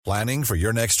Planning for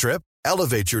your next trip?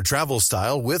 Elevate your travel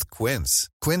style with Quince.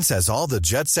 Quince has all the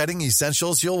jet-setting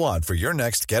essentials you'll want for your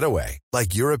next getaway,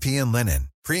 like European linen,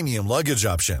 premium luggage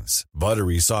options,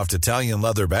 buttery soft Italian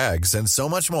leather bags, and so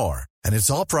much more. And it's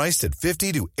all priced at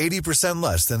 50 to 80%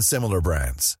 less than similar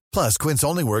brands. Plus, Quince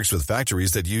only works with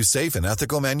factories that use safe and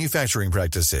ethical manufacturing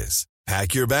practices.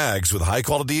 Pack your bags with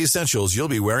high-quality essentials you'll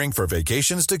be wearing for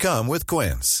vacations to come with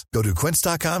Quince. Go to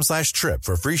quince.com/trip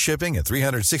for free shipping and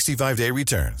 365-day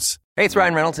returns. Hey, it's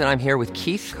Ryan Reynolds, and I'm here with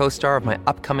Keith, co-star of my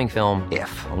upcoming film,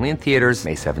 If, only in theaters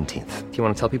May 17th. Do you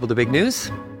want to tell people the big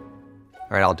news?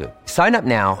 All right, I'll do it. Sign up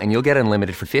now and you'll get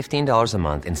unlimited for $15 a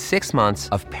month and 6 months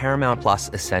of Paramount Plus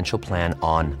Essential Plan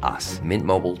on us.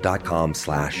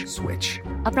 MintMobile.com/switch.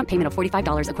 Upfront payment of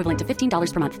 $45 equivalent to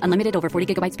 $15 per month. Unlimited over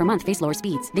 40 gigabytes per month. Face lower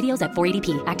speeds. Videos at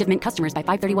 480p. Active Mint customers by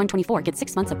 531.24 get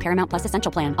 6 months of Paramount Plus Essential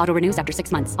Plan. Auto renews after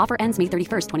 6 months. Offer ends May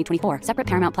 31st, 2024. Separate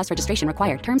Paramount Plus registration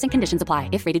required. Terms and conditions apply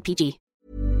if rated PG.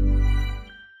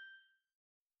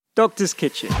 Doctor's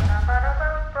Kitchen.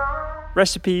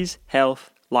 Recipes,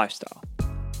 health, lifestyle.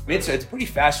 I mean, it's a pretty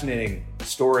fascinating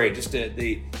story, just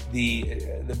the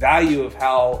value of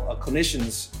how a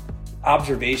clinician's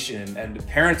observation and the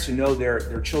parents who know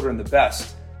their children the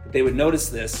best, they would notice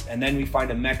this, and then we find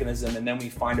a mechanism, and then we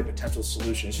find a potential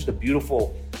solution. It's just a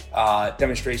beautiful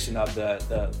demonstration of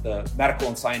the medical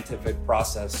and scientific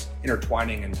process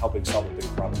intertwining and helping solve a big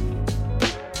problem.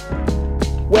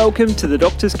 Welcome to the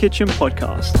Doctor's Kitchen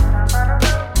podcast.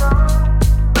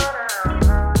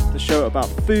 Show about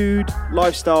food,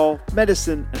 lifestyle,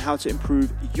 medicine, and how to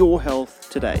improve your health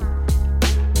today.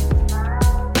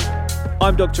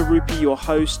 I'm Dr. Rupi, your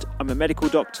host. I'm a medical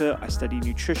doctor, I study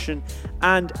nutrition,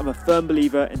 and I'm a firm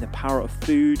believer in the power of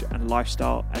food and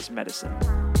lifestyle as medicine.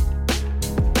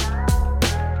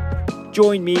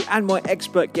 Join me and my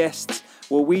expert guests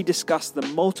where we discuss the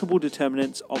multiple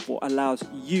determinants of what allows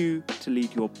you to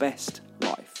lead your best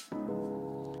life.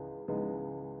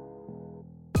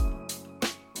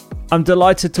 I'm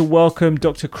delighted to welcome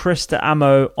Dr. Chris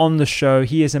D'Amo on the show.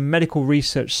 He is a medical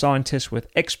research scientist with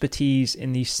expertise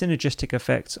in the synergistic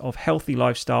effects of healthy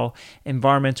lifestyle,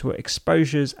 environmental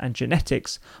exposures, and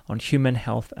genetics on human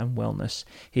health and wellness.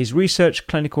 His research,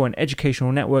 clinical, and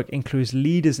educational network includes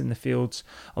leaders in the fields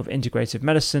of integrative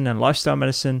medicine and lifestyle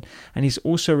medicine, and he's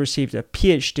also received a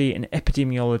PhD in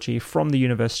epidemiology from the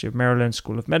University of Maryland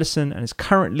School of Medicine and is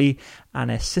currently an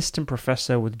assistant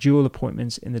professor with dual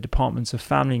appointments in the departments of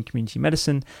family and community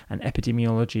medicine and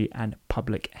epidemiology and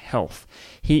public health.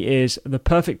 He is the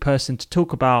perfect person to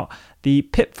talk about the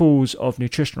pitfalls of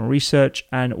nutritional research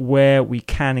and where we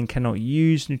can and cannot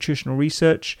use nutritional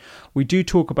research. We do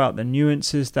talk about the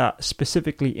nuances that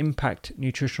specifically impact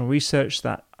nutritional research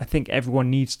that I think everyone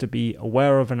needs to be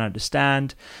aware of and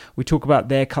understand. We talk about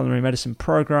their culinary medicine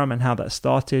program and how that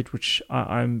started, which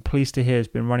I'm pleased to hear has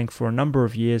been running for a number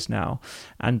of years now.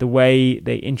 And the way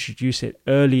they introduce it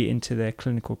early into their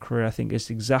clinical career, I think,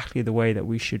 is exactly the way that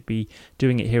we should be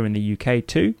doing it here in the UK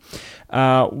too.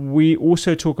 We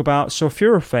also talk about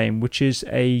sulforaphane, which is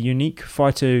a unique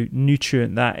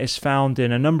phytonutrient that is found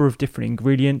in a number of different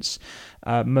ingredients,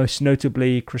 most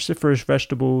notably cruciferous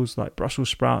vegetables like Brussels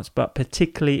sprouts, but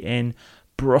particularly in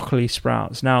broccoli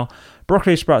sprouts. Now,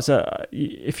 broccoli sprouts,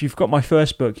 if you've got my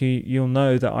first book, you'll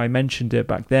know that I mentioned it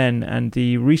back then, and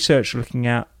the research looking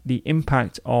at the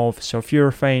impact of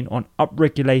sulforaphane on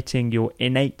upregulating your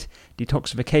innate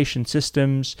detoxification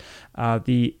systems,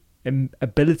 the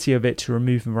ability of it to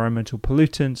remove environmental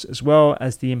pollutants, as well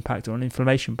as the impact on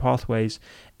inflammation pathways,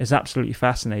 is absolutely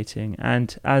fascinating.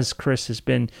 And as Chris has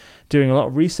been doing a lot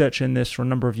of research in this for a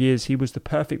number of years, he was the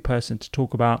perfect person to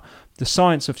talk about the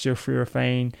science of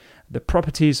sulforaphane, the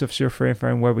properties of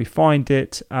sulforaphane, where we find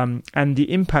it, and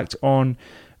the impact on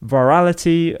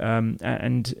virality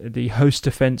and the host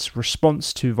defense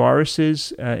response to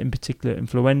viruses, in particular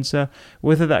influenza.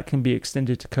 Whether that can be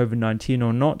extended to COVID-19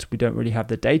 or not, we don't really have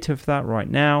the data for that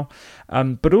right now,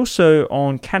 but also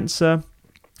on cancer,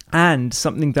 and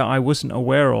something that I wasn't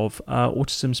aware of,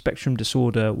 autism spectrum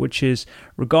disorder, which is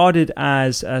regarded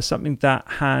as something that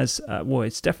has,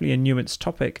 it's definitely a nuanced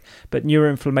topic, but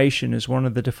neuroinflammation is one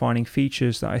of the defining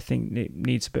features that I think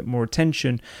needs a bit more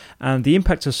attention. And the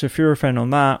impact of sulforaphane on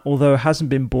that, although it hasn't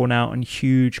been borne out in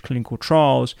huge clinical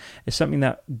trials, is something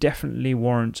that definitely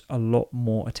warrants a lot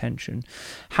more attention.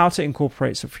 How to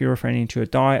incorporate sulforaphane into a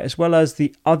diet, as well as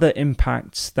the other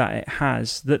impacts that it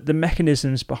has, the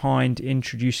mechanisms behind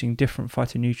introducing different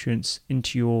phytonutrients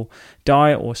into your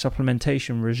diet or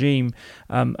supplementation regime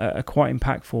are quite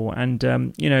impactful. And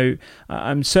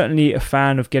I'm certainly a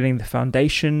fan of getting the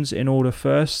foundations in order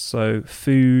first, so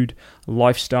food,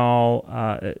 lifestyle,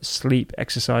 sleep,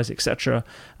 exercise, etc.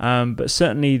 But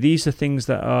certainly these are things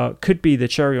that could be the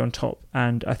cherry on top.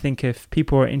 And I think if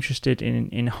people are interested in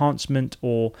enhancement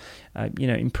or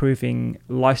improving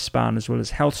lifespan as well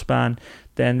as health span,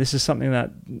 then this is something that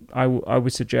I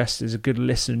would suggest is a good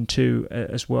listen to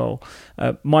as well.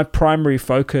 My primary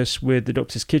focus with the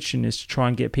Doctor's Kitchen is to try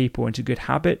and get people into good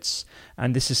habits,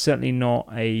 and this is certainly not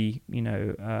a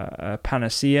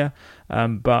panacea,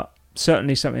 but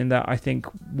certainly something that I think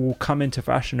will come into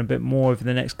fashion a bit more over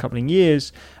the next couple of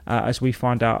years as we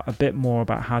find out a bit more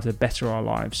about how to better our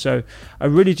lives. So I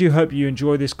really do hope you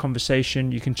enjoy this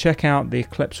conversation. You can check out the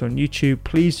clips on YouTube.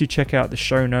 Please do check out the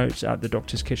show notes at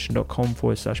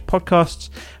thedoctorskitchen.com/podcasts,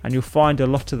 and you'll find a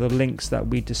lot of the links that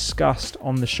we discussed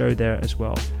on the show there as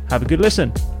well. Have a good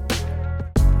listen.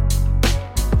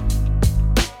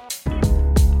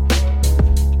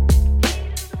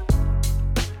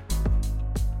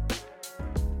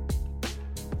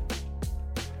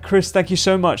 Chris, thank you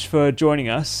so much for joining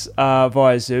us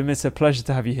via Zoom. It's a pleasure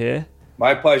to have you here.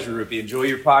 My pleasure, Rupi. Enjoy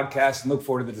your podcast and look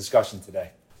forward to the discussion today.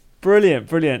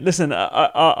 Brilliant. Listen,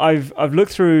 I've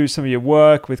looked through some of your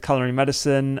work with culinary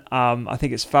medicine. I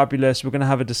think it's fabulous. We're going to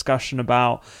have a discussion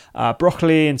about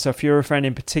broccoli and sulforaphane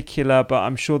in particular, but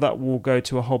I'm sure that will go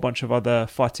to a whole bunch of other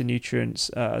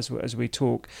phytonutrients as we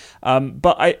talk.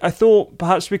 But I thought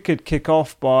perhaps we could kick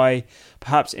off by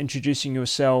perhaps introducing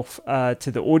yourself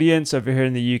to the audience over here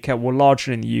in the UK, well,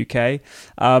 largely in the UK,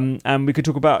 and we could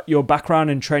talk about your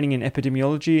background and training in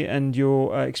epidemiology and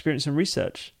your experience in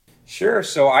research. Sure.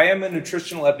 So I am a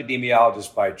nutritional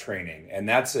epidemiologist by training, and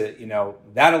that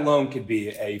alone could be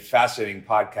a fascinating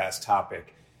podcast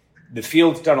topic. The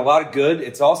field's done a lot of good.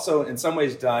 It's also in some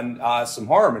ways done some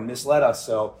harm and misled us.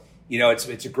 So,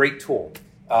 it's a great tool,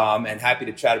 and happy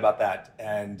to chat about that,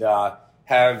 and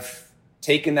have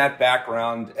taken that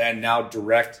background and now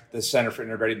direct the Center for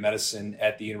Integrative Medicine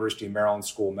at the University of Maryland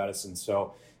School of Medicine. So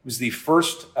it was the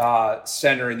first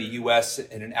center in the U.S.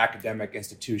 in an academic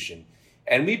institution.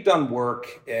 And we've done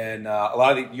work in a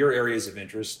lot of your areas of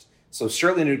interest. So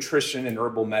certainly nutrition and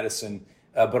herbal medicine,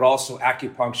 but also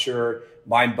acupuncture,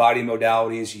 mind-body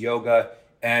modalities, yoga,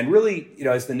 and really,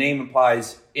 as the name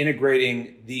implies,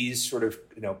 integrating these sort of,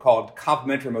 called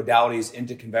complementary modalities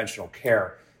into conventional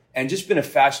care. And just been a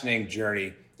fascinating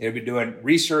journey. We've been doing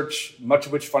research, much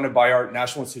of which funded by our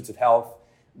National Institutes of Health.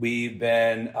 We've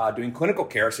been doing clinical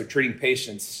care, so treating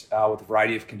patients with a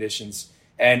variety of conditions,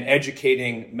 and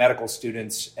educating medical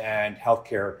students and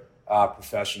healthcare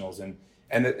professionals and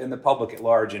the public at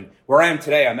large. And where I am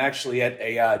today, I'm actually at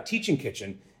a teaching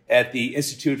kitchen at the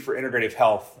Institute for Integrative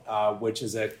Health, which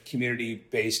is a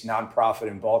community-based nonprofit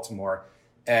in Baltimore.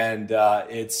 And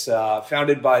it's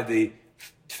founded by the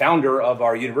founder of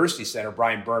our university center,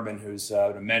 Brian Berman, who's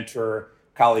a mentor,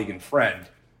 colleague, and friend.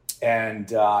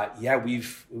 And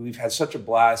we've had such a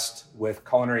blast with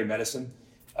culinary medicine,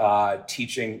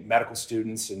 teaching medical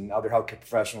students and other healthcare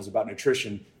professionals about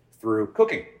nutrition through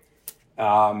cooking.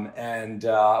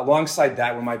 Alongside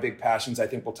that, one of my big passions, I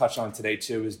think we'll touch on today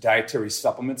too, is dietary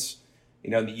supplements.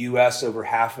 In the U.S., over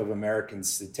half of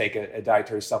Americans take a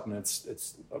dietary supplement.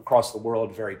 It's across the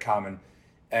world very common.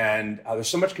 And there's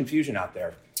so much confusion out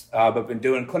there. But been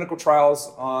doing clinical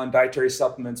trials on dietary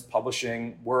supplements,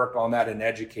 publishing work on that, and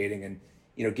educating, and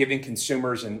giving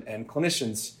consumers and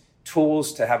clinicians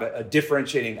tools to have a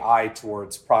differentiating eye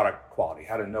towards product quality,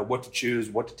 how to know what to choose,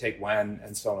 what to take when,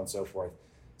 and so on and so forth.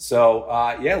 So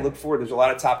look forward. There's a lot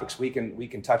of topics we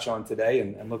can touch on today,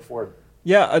 and look forward.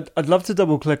 Yeah, I'd love to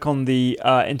double click on the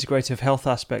integrative health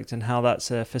aspect and how that's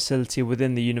a facility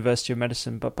within the University of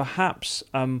Medicine. But perhaps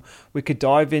we could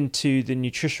dive into the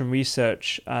nutrition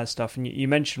research stuff. And you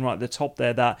mentioned right at the top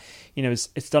there that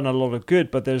it's done a lot of good,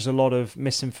 but there's a lot of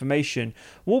misinformation.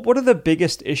 What are the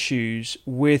biggest issues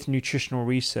with nutritional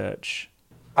research?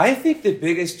 I think the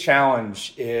biggest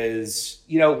challenge is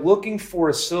looking for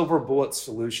a silver bullet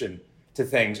solution to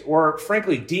things, or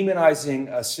frankly, demonizing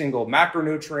a single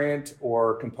macronutrient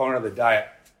or component of the diet.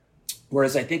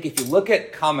 Whereas I think if you look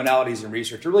at commonalities in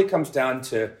research, it really comes down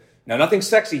to, now nothing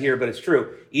sexy here, but it's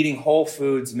true, eating whole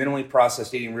foods, minimally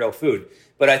processed, eating real food.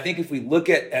 But I think if we look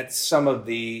at some of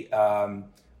the,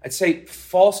 I'd say,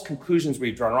 false conclusions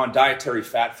we've drawn around dietary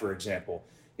fat, for example.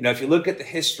 If you look at the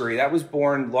history, that was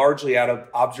born largely out of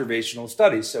observational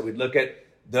studies. So we'd look at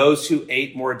those who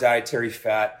ate more dietary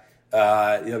fat.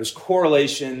 There's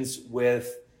correlations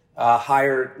with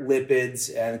higher lipids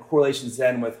and correlations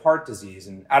then with heart disease.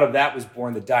 And out of that was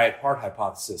born the diet heart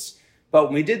hypothesis. But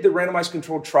when we did the randomized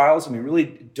controlled trials and we really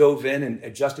dove in and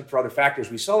adjusted for other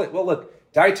factors, we saw that, well,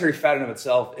 look, dietary fat in of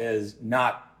itself is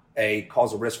not a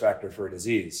causal risk factor for a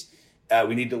disease.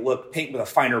 We need to paint with a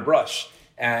finer brush.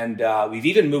 And we've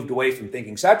even moved away from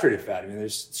thinking saturated fat. I mean,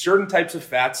 there's certain types of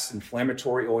fats,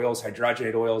 inflammatory oils,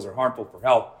 hydrogenated oils are harmful for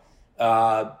health,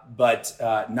 but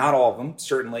not all of them,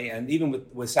 certainly, and even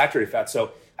with saturated fat.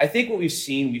 So I think what we've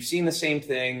seen the same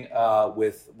thing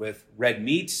with red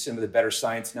meat. Some of the better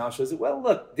science now shows that, well,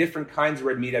 look, different kinds of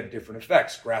red meat have different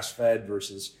effects, grass-fed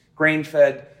versus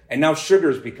grain-fed. And now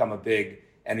sugar's become a big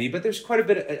enemy, but there's quite a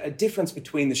bit of a difference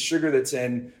between the sugar that's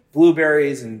in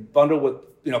blueberries and bundled with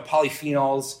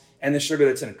polyphenols and the sugar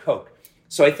that's in a Coke.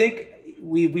 So I think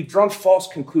we've drawn false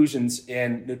conclusions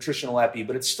in nutritional epi,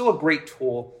 but it's still a great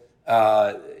tool.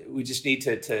 We just need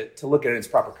to look at it in its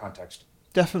proper context.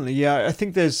 Definitely, yeah. I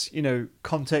think there's,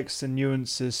 context and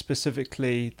nuances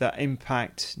specifically that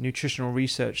impact nutritional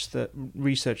research that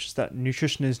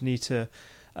nutritionists need to,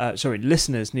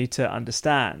 listeners need to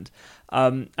understand.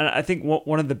 And I think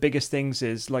one of the biggest things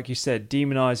is, like you said,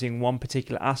 demonizing one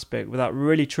particular aspect without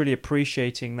really truly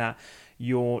appreciating that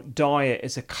your diet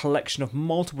is a collection of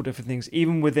multiple different things.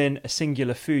 Even within a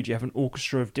singular food, you have an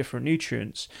orchestra of different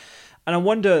nutrients. And I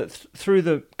wonder, through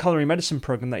the culinary medicine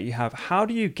program that you have, how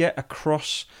do you get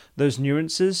across those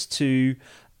nuances to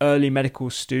early medical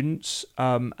students?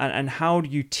 And how do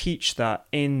you teach that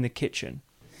in the kitchen?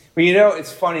 Well,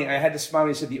 it's funny. I had to smile when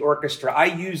you said the orchestra. I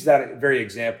use that very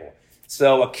example.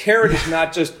 So a carrot is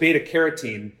not just beta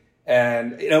carotene,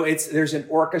 and there's an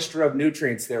orchestra of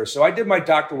nutrients there. So I did my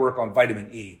doctoral work on vitamin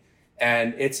E,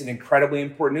 and it's an incredibly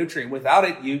important nutrient. Without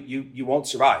it, you won't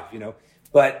survive.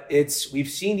 But we've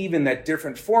seen even that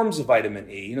different forms of vitamin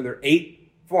E. There are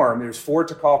 8 forms. There's 4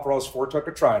 tocopherols, 4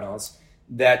 tocotrienols.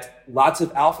 That lots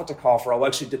of alpha tocopherol will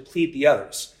actually deplete the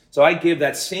others. So I give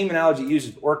that same analogy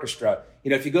used with orchestra.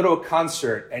 If you go to a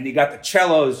concert and you got the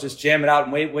cellos just jamming out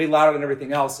and way louder than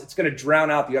everything else, it's going to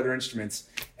drown out the other instruments.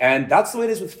 And that's the way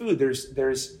it is with food.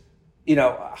 There's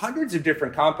hundreds of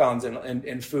different compounds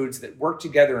in foods that work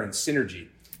together in synergy.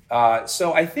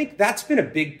 So I think that's been a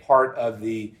big part of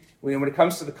when it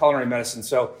comes to the culinary medicine.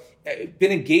 So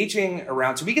been engaging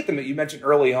around. So we get them, you mentioned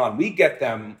early on, we get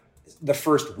them the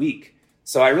first week.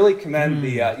 So I really commend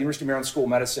the University of Maryland School of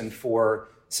Medicine for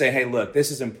saying, hey, look,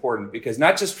 this is important, because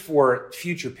not just for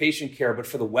future patient care, but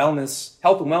for the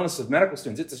health and wellness of medical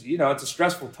students. It's a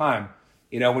stressful time,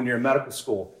 when you're in medical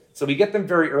school. So we get them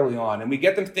very early on, and we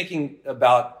get them thinking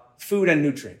about food and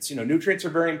nutrients. Nutrients are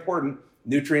very important.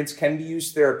 Nutrients can be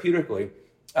used therapeutically,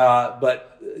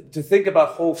 but to think about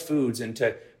whole foods and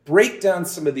to break down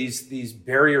some of these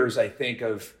barriers, I think,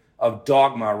 of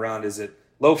dogma around, is it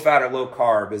low fat or low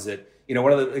carb? Is it,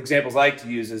 one of the examples I like to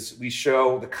use is we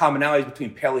show the commonalities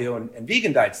between paleo and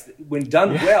vegan diets. When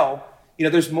done well,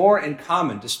 there's more in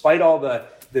common, despite all the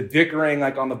bickering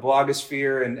like on the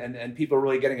blogosphere and people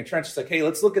really getting entrenched. It's like, hey,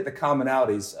 let's look at the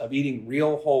commonalities of eating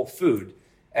real whole food.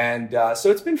 And so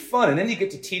it's been fun. And then you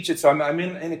get to teach it. So I'm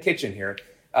in the kitchen here.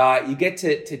 You get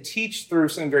to teach through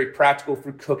something very practical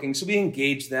through cooking. So we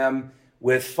engage them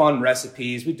with fun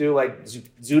recipes. We do like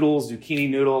zoodles, zucchini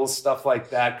noodles, stuff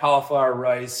like that, cauliflower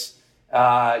rice.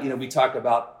 We talk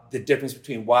about the difference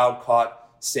between wild-caught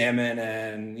salmon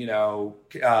and,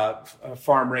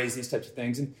 farm-raised, these types of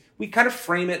things. And we kind of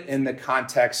frame it in the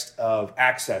context of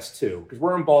access, too, because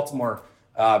we're in Baltimore,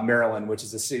 Maryland, which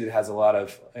is a city that has a lot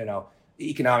of,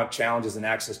 economic challenges and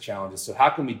access challenges. So how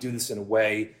can we do this in a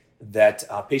way that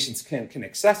patients can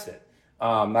access it?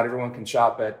 Not everyone can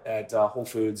shop at Whole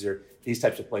Foods or these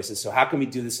types of places. So how can we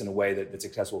do this in a way that's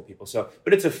accessible to people?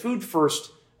 But it's a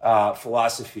food-first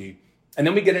philosophy. And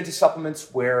then we get into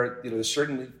supplements where there's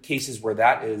certain cases where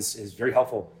that is very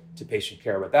helpful to patient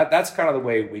care. But that's kind of the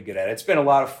way we get at it. It's been a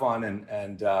lot of fun,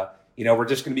 and we're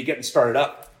just going to be getting started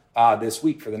up this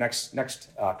week for the next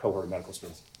cohort of medical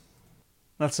students.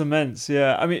 That's immense,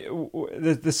 yeah. I mean,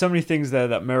 there's so many things there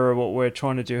that mirror what we're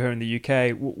trying to do here in the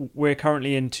UK. We're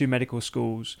currently in 2 medical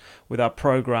schools with our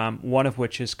program, one of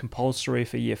which is compulsory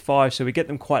for year 5, so we get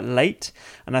them quite late.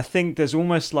 And I think there's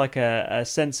almost like a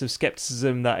sense of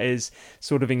skepticism that is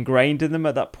sort of ingrained in them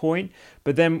at that point.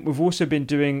 But then we've also been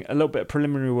doing a little bit of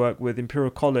preliminary work with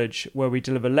Imperial College where we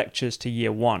deliver lectures to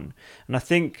year 1. And I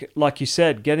think, like you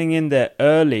said, getting in there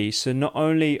early, so not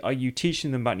only are you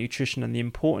teaching them about nutrition and the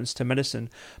importance to medicine,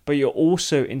 but you're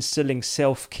also instilling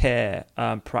self-care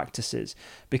practices.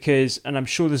 Because, and I'm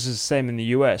sure this is the same in the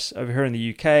US, over here in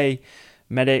the UK,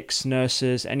 medics,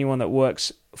 nurses, anyone that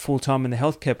works full-time in the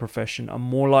healthcare profession are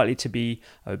more likely to be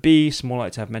obese, more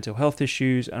likely to have mental health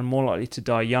issues, and more likely to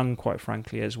die young, quite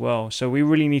frankly, as well. So we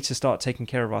really need to start taking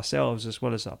care of ourselves as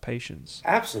well as our patients.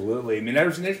 Absolutely. I mean, there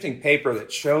was an interesting paper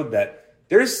that showed that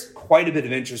there's quite a bit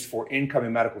of interest for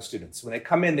incoming medical students. When they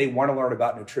come in, they want to learn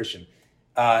about nutrition.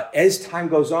 as time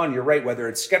goes on, you're right, whether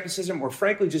it's skepticism or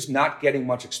frankly just not getting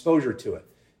much exposure to it,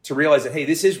 to realize that, hey,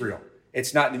 this is real.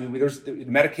 It's not, I mean, there's the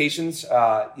medications,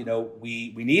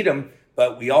 we need them,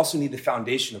 but we also need the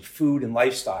foundation of food and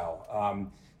lifestyle.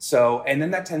 And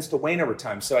then that tends to wane over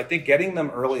time. So I think getting them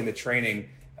early in the training,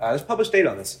 there's published data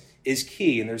on this, is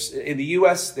key. And in the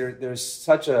US, there's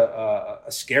such a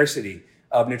scarcity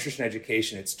of nutrition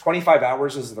education. It's 25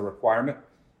 hours is the requirement.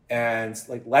 And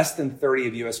like less than 30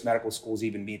 of US medical schools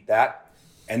even meet that.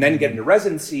 And then get into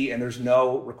residency and there's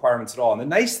no requirements at all. And the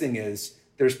nice thing is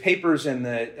there's papers in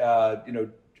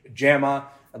the, JAMA,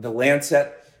 the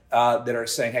Lancet, that are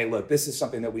saying, hey, look, this is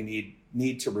something that we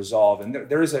need to resolve. And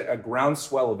there is a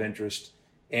groundswell of interest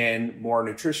in more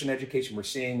nutrition education. We're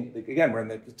seeing, again, we're in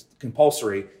the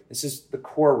compulsory. This is the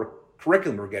core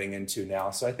curriculum we're getting into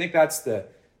now. So I think that's the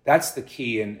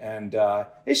key. And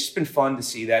it's just been fun to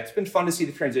see that. It's been fun to see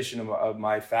the transition of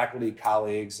my faculty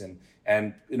colleagues and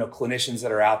clinicians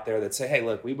that are out there that say, hey,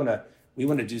 look, we want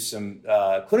to do some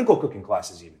clinical cooking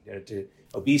classes even to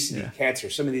obesity, cancer,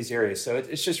 some of these areas. So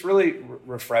it's just really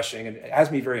refreshing and it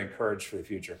has me very encouraged for the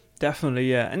future.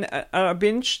 Definitely, yeah. And I'd be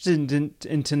interested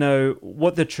in to know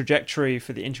what the trajectory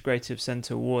for the Integrative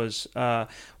Center was.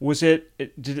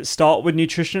 Did it start with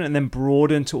nutrition and then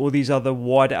broaden to all these other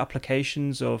wider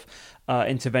applications of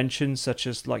interventions such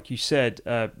as, like you said,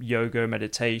 yoga,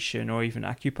 meditation, or even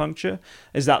acupuncture?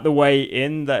 Is that the way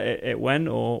in that it went,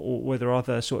 or were there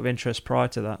other sort of interests prior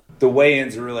to that? The way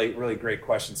in's a really, really great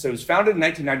question. So it was founded in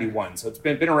 1991, so it's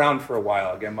been around for a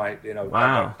while. Again,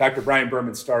 Wow. Dr. Brian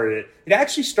Berman started it. It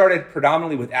actually started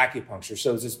predominantly with acupuncture. So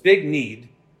there's this big need.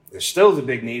 There still is a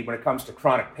big need when it comes to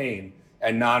chronic pain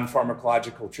and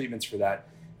non-pharmacological treatments for that.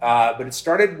 But it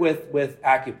started with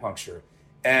acupuncture.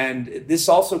 And this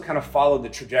also kind of followed the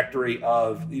trajectory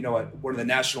of, one of the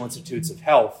National Institutes of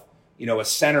Health, a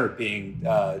center being,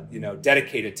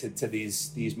 dedicated to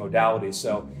these modalities.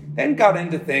 So then got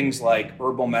into things like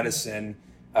herbal medicine,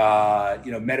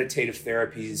 meditative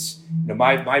therapies.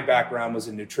 My background was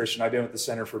in nutrition. I've been with the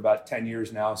center for about 10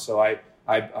 years now. So I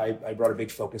brought a big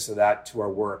focus of that to our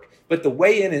work. But the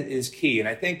way in is key. And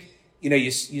I think,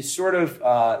 you sort of,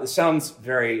 it sounds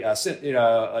very,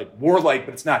 like warlike,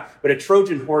 but it's not. But a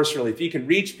Trojan horse, really, if you can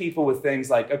reach people with things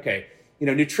like, okay,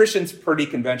 nutrition's pretty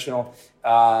conventional,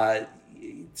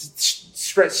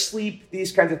 stress, sleep,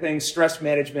 these kinds of things, stress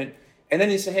management. And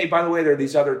then you say, hey, by the way, there are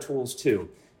these other tools too.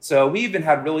 So we even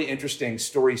had really interesting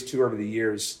stories too over the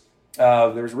years.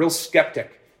 There was a real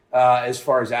skeptic as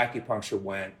far as acupuncture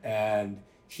went. And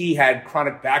he had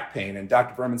chronic back pain. And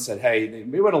Dr. Berman said, hey,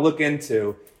 we want to look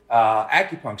into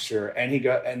acupuncture.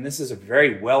 And this is a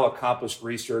very well-accomplished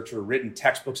researcher, written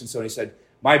textbooks. And so he said,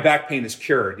 my back pain is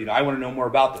cured. I want to know more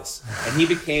about this. And he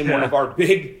became one of our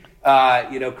big,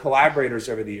 collaborators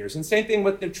over the years. And same thing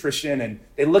with nutrition. And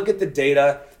they look at the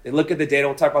data. We'll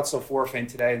talk about sulforaphane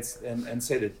today and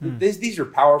say that these are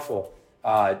powerful,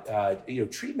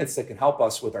 treatments that can help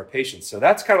us with our patients. So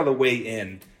that's kind of the way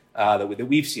in that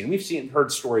we've seen. We've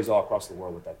heard stories all across the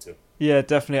world with that too. Yeah,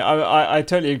 definitely. I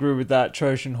totally agree with that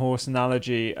Trojan horse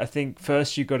analogy. I think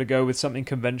first you've got to go with something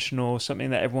conventional,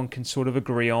 something that everyone can sort of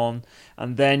agree on,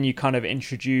 and then you kind of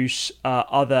introduce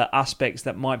other aspects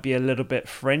that might be a little bit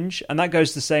fringe. And that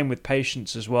goes the same with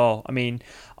patients as well. I mean,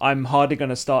 I'm hardly going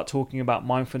to start talking about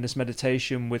mindfulness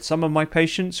meditation with some of my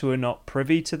patients who are not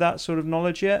privy to that sort of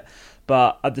knowledge yet.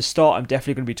 But at the start, I'm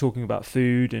definitely going to be talking about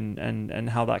food and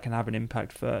how that can have an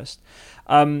impact first.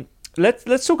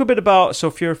 Let's talk a bit about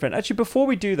sulforaphane. Actually, before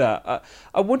we do that,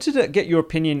 I wanted to get your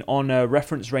opinion on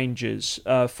reference ranges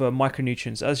for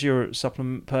micronutrients. As you're a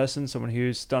supplement person, someone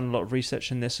who's done a lot of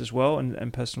research in this as well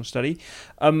and personal study,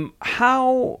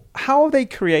 how are they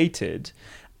created,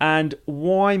 and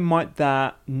why might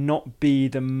that not be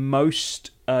the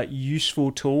most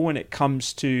useful tool when it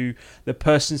comes to the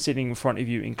person sitting in front of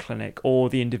you in clinic or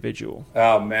the individual?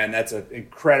 Oh man, that's an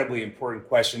incredibly important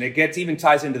question. It even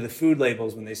ties into the food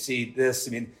labels when they see this.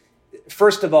 I mean,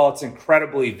 first of all, it's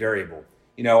incredibly variable.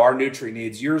 Our nutrient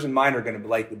needs, yours and mine, are going to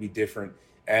likely be different.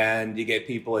 And you get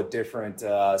people at different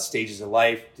stages of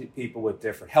life, people with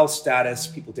different health status,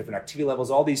 people with different activity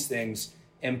levels. All these things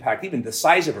impact, even the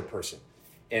size of a person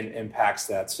impacts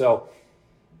that. So,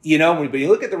 when you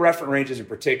look at the reference ranges in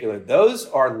particular, those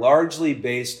are largely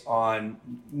based on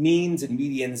means and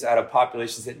medians out of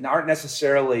populations that aren't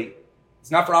necessarily,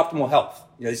 it's not for optimal health.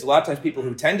 There's a lot of times people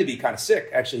who tend to be kind of sick,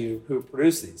 actually, who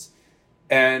produce these.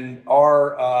 And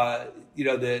the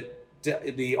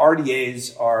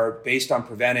RDAs are based on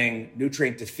preventing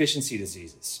nutrient deficiency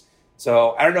diseases.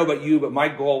 So I don't know about you, but my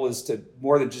goal was to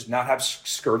more than just not have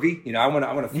scurvy. I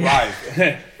want to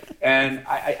thrive. And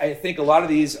I think a lot of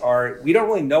these we don't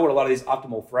really know what a lot of these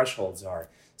optimal thresholds are.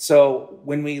 So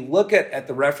when we look at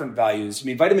the referent values, I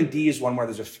mean, vitamin D is one where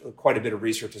there's quite a bit of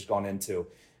research has gone into.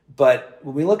 But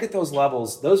when we look at those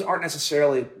levels, those aren't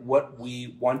necessarily what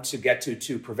we want to get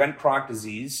to prevent chronic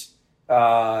disease,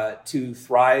 to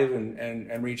thrive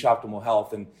and reach optimal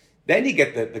health. And then you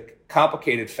get the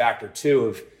complicated factor too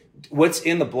of what's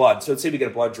in the blood. So let's say we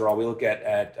get a blood draw, we look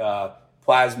at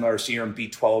plasma or serum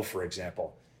B12, for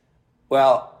example.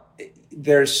 Well,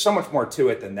 there's so much more to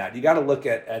it than that. You got to look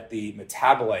at the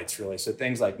metabolites, really. So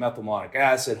things like methylmalonic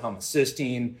acid,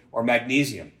 homocysteine, or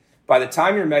magnesium. By the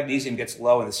time your magnesium gets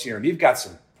low in the serum, you've got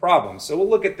some problems. So we'll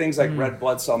look at things like red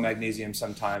blood cell magnesium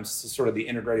sometimes. It's sort of the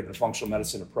integrative and functional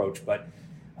medicine approach. But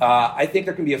I think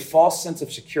there can be a false sense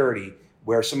of security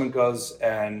where someone goes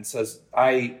and says,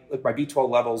 my B12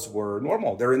 levels were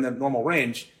normal. They're in the normal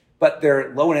range, but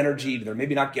they're low in energy. They're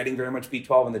maybe not getting very much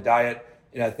B12 in the diet.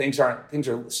 Things are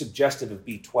suggestive of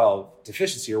B12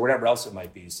 deficiency or whatever else it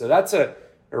might be. So that's a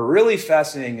really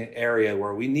fascinating area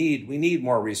where we need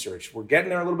more research. We're getting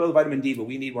there a little bit with vitamin D, but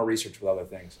we need more research with other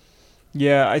things.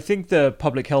 Yeah, I think the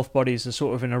public health bodies are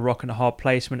sort of in a rock and a hard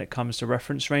place when it comes to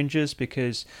reference ranges,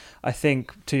 because I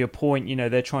think, to your point,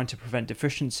 they're trying to prevent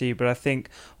deficiency, but I think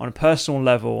on a personal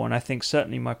level, and I think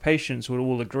certainly my patients would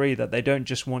all agree that they don't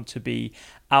just want to be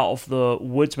out of the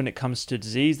woods when it comes to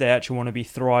disease. They actually want to be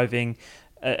thriving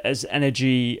as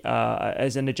energetic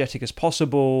as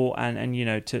possible,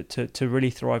 and to really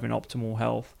thrive in optimal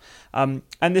health. And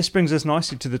this brings us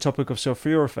nicely to the topic of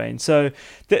sulforaphane. So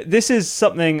this is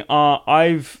something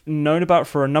I've known about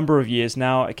for a number of years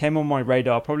now. It came on my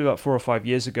radar probably about 4 or 5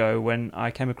 years ago when I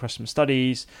came across some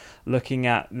studies looking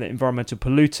at the environmental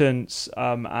pollutants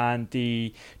and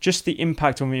the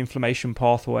impact on the inflammation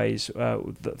pathways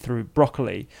through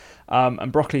broccoli.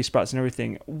 And broccoli sprouts and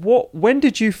everything. When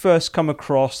did you first come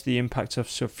across the impact of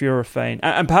sulforaphane?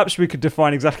 And perhaps we could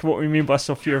define exactly what we mean by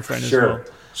sulforaphane as well.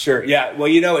 Sure. Yeah. Well,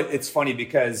 it's funny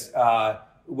because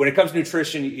when it comes to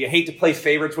nutrition, you hate to play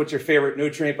favorites. What's your favorite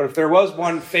nutrient? But if there was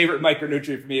one favorite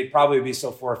micronutrient for me, it'd probably be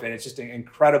sulforaphane. It's just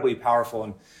incredibly powerful.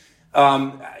 And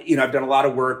I've done a lot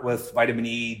of work with vitamin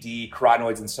E, D,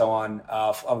 carotenoids, and so on,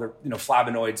 other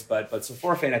flavonoids. But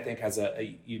sulforaphane, I think, has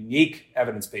a unique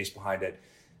evidence base behind it.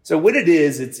 So what it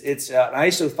is, it's an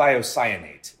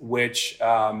isothiocyanate, which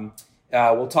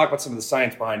we'll talk about some of the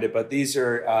science behind it, but these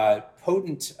are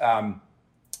potent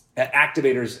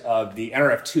activators of the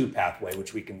NRF2 pathway,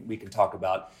 which we can talk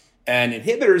about, and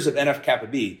inhibitors of NF-kappa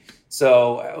B.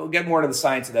 So we'll get more into the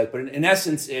science of that, but in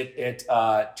essence, it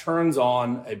turns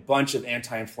on a bunch of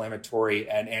anti-inflammatory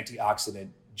and antioxidant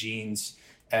genes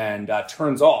and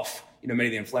turns off many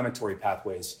of the inflammatory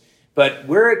pathways. But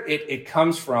where it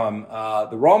comes from,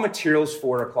 the raw materials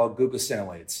for it are called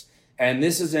glucosinolates. And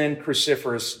this is in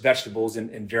cruciferous vegetables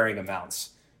in varying amounts.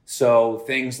 So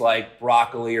things like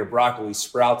broccoli or broccoli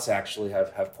sprouts actually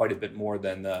have quite a bit more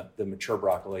than the mature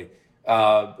broccoli.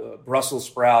 Brussels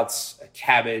sprouts,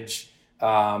 cabbage,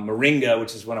 moringa,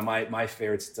 which is one of my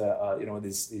favorites.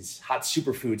 These hot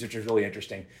superfoods, which are really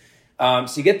interesting.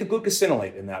 So you get the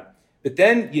glucosinolate in that. But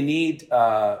then you need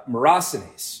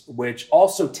myrosinase, which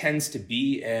also tends to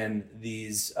be in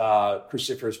these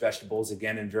cruciferous vegetables,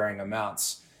 again, in varying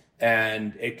amounts.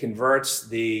 And it converts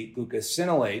the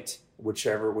glucosinolate,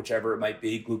 whichever it might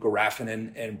be,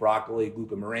 glucoraphanin in broccoli,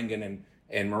 glucomoringin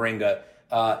in moringa,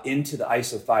 into the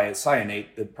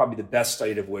isothiocyanate, probably the best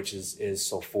studied of which is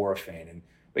sulforaphane. And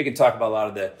we can talk about a lot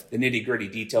of the nitty-gritty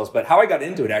details. But how I got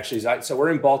into it, actually, is so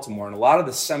we're in Baltimore, and a lot of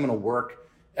the seminal work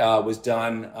was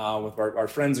done with our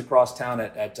friends across town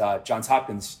at Johns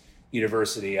Hopkins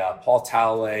University, Paul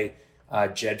Talalay,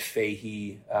 Jed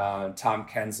Fahey, Tom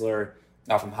Kensler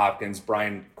from Hopkins,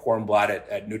 Brian Kornblatt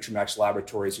at Nutramax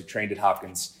Laboratories, who trained at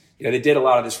Hopkins. They did a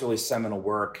lot of this really seminal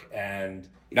work, and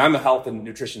I'm a health and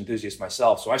nutrition enthusiast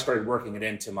myself, so I started working it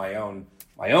into my own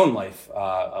life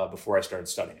before I started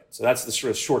studying it. So that's the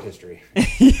sort of short history.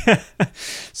 Yeah.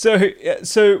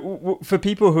 So for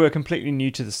people who are completely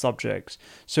new to the subject,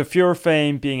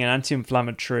 sulforaphane being an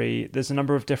anti-inflammatory, there's a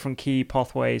number of different key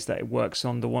pathways that it works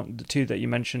on. The two that you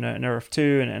mentioned,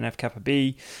 NRF2 and NF-kappa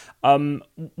B.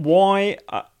 Why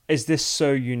is this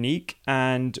so unique,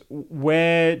 and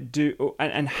what's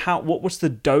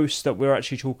the dose that we're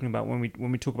actually talking about when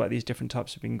we talk about these different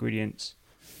types of ingredients?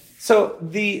 So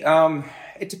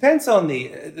it depends on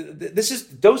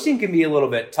dosing can be a little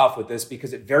bit tough with this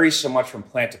because it varies so much from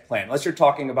plant to plant, unless you're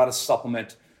talking about a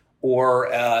supplement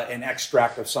or an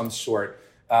extract of some sort.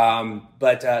 So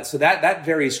that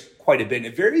varies quite a bit. And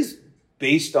it varies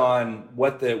based on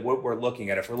what we're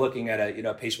looking at. If we're looking at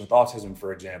a patient with autism,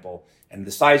 for example, and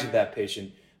the size of that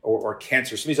patient, or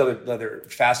cancer, some of these other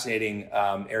fascinating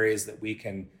areas that we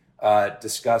can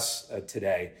discuss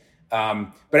today.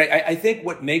 But I think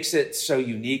what makes it so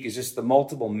unique is just the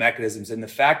multiple mechanisms and the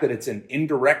fact that it's an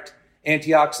indirect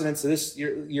antioxidant. So this,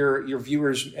 your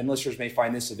viewers and listeners may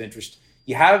find this of interest.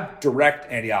 You have direct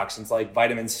antioxidants like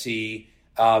vitamin C,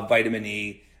 vitamin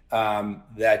E,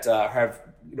 that have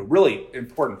really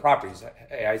important properties.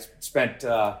 I spent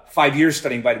 5 years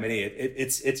studying vitamin E.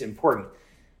 It's important.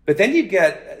 But then you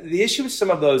get, the issue with some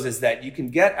of those is that you can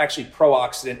get actually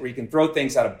pro-oxidant, where you can throw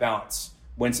things out of balance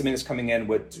when something is coming in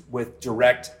with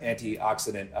direct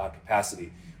antioxidant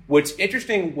capacity. What's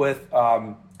interesting with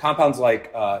compounds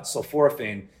like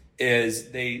sulforaphane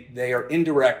is they are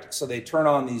indirect, so they turn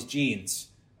on these genes,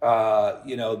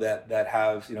 that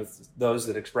have, those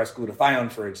that express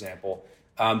glutathione, for example,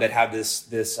 that have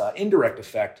this indirect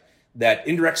effect. That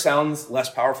indirect sounds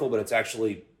less powerful, but it's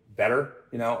actually better,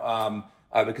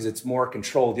 because it's more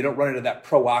controlled. You don't run into that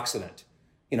pro-oxidant,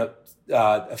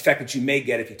 effect that you may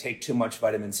get if you take too much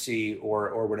vitamin C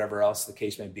or whatever else the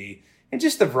case may be. And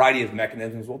just the variety of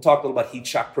mechanisms. We'll talk a little about heat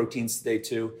shock proteins today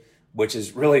too, which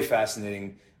is really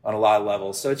fascinating on a lot of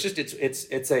levels. So it's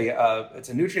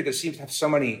a nutrient that seems to have so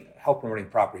many health promoting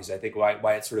properties. I think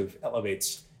why it sort of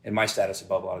elevates in my status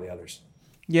above a lot of the others.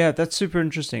 Yeah, that's super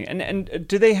interesting. And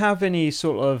do they have any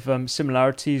sort of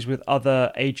similarities with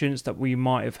other agents that we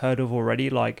might have heard of already,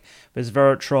 like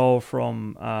resveratrol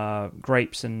from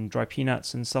grapes and dry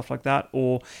peanuts and stuff like that?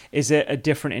 Or is it a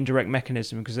different indirect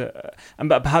mechanism? Because and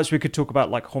perhaps we could talk about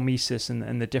like hormesis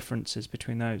and the differences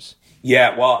between those.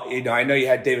 Yeah, well, I know you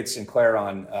had David Sinclair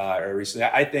on recently.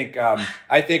 I think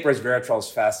resveratrol is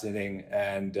fascinating,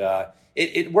 and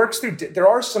it works through. There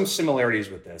are some similarities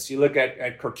with this. You look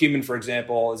at curcumin, for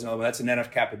example, is another one. That's an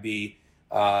NF-kappa B,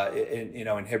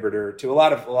 inhibitor to a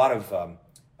lot of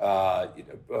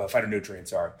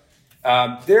phytonutrients are.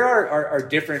 There are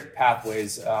different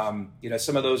pathways. Some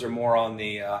of those are more on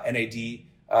the NAD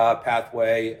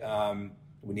pathway.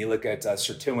 When you look at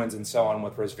sirtuins and so on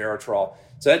with resveratrol.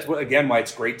 So that's again why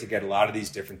it's great to get a lot of these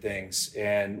different things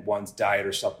in one's diet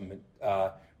or supplement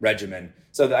regimen.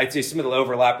 So I'd say some of the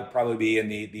overlap would probably be in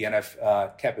the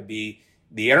NF-kappa B.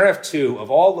 The NRF2, of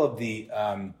all of the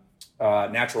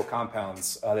natural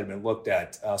compounds that have been looked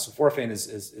at, sulforaphane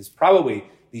is probably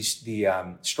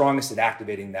the strongest at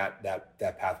activating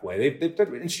that pathway. They've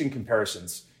done interesting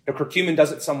comparisons. Curcumin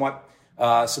does it somewhat.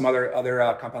 Some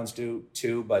other compounds do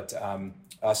too, but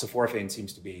sulforaphane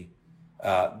seems to be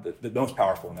the most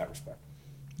powerful in that respect.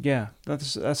 Yeah,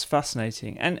 that's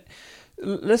fascinating. And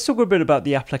let's talk a bit about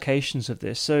the applications of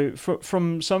this. So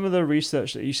from some of the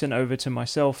research that you sent over to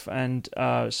myself and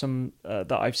some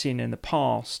that I've seen in the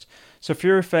past,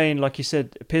 sulforaphane, like you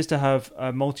said, appears to have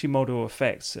multimodal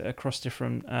effects across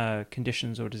different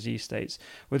conditions or disease states,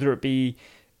 whether it be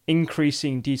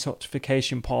increasing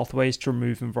detoxification pathways to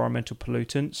remove environmental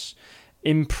pollutants,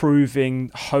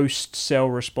 improving host cell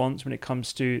response when it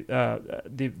comes to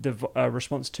the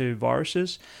response to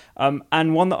viruses,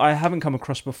 and one that I haven't come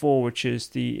across before, which is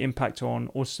the impact on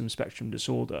autism spectrum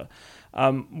disorder.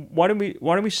 Why don't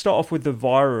we start off with the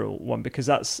viral one, because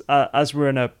that's as we're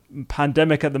in a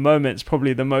pandemic at the moment, it's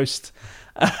probably the most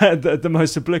the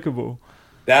most applicable.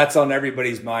 That's on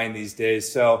everybody's mind these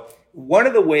days. So one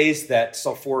of the ways that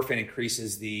sulforaphane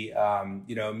increases the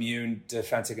immune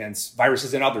defense against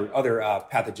viruses and other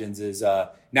pathogens is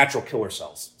natural killer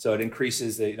cells. So it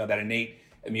increases that innate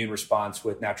immune response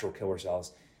with natural killer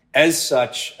cells. As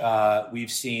such,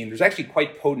 we've seen there's actually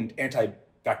quite potent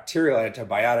antibacterial,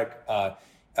 antibiotic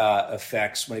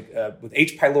effects with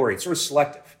H. pylori. It's sort of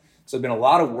selective. So there's been a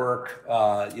lot of work,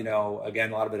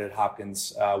 again, a lot of it at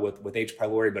Hopkins with H.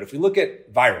 pylori. But if we look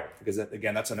at viral, because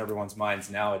again, that's on everyone's minds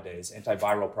nowadays,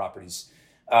 antiviral properties.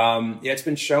 It's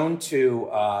been shown to,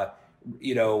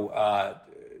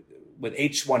 with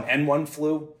H1N1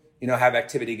 flu, have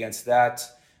activity against that,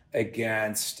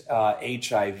 against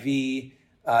HIV,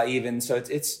 even. So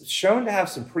it's shown to have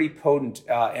some pretty potent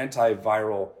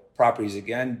antiviral properties.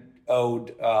 Again,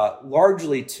 owed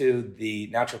largely to the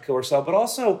natural killer cell, but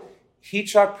also heat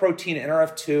shock protein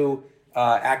NRF2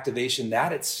 activation,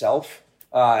 that itself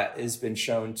has been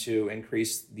shown to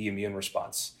increase the immune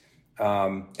response.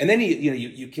 And then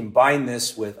you combine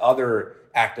this with other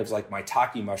actives like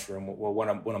maitake mushroom, one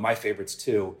of my favorites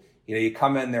too. You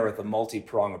come in there with a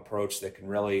multi-prong approach that can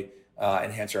really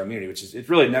enhance our immunity, it's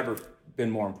really never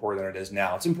been more important than it is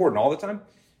now. It's important all the time.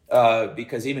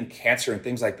 Because even cancer and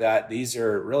things like that, these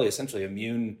are really essentially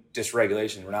immune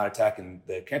dysregulation. We're not attacking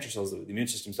the cancer cells. The immune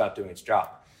system's not doing its job.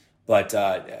 But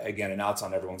again, and now it's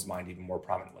on everyone's mind even more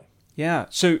prominently. Yeah.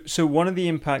 So one of the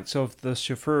impacts of the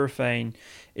sulforaphane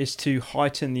is to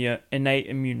heighten the innate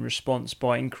immune response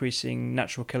by increasing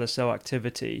natural killer cell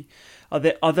activity. Are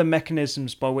there other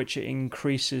mechanisms by which it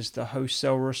increases the host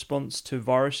cell response to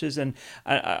viruses? And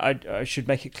I should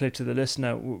make it clear to the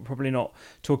listener, we're probably not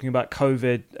talking about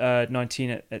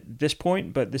COVID-19 at this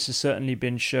point, but this has certainly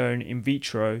been shown in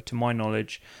vitro, to my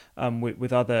knowledge,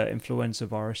 with other influenza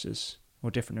viruses. Or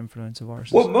different influenza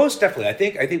viruses? Well, most definitely.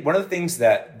 I think one of the things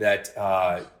that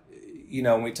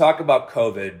when we talk about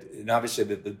COVID, and obviously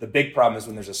the big problem is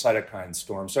when there's a cytokine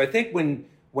storm. So I think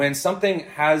when something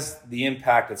has the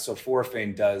impact that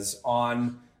sulforaphane does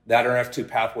on that NRF2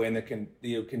 pathway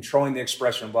and controlling the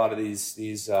expression of a lot of these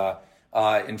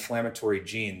inflammatory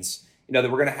genes, that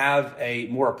we're going to have a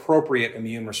more appropriate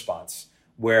immune response,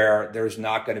 where there's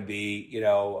not going to be,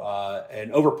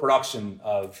 an overproduction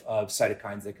of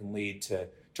cytokines that can lead to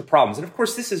problems. And of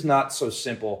course, this is not so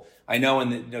simple. I know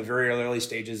in the very early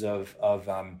stages of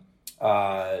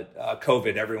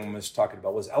COVID, everyone was talking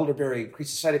about, was elderberry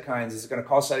increases cytokines? Is it going to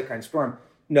cause cytokine storm?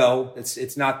 No,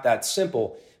 it's not that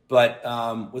simple. But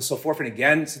with sulforaphane,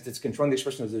 again, since it's controlling the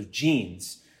expression of those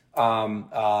genes,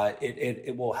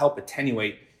 it will help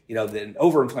attenuate, the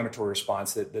over-inflammatory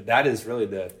response. That is really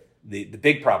the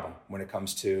big problem when it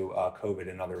comes to COVID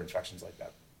and other infections like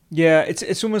that. Yeah,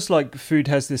 it's almost like food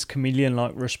has this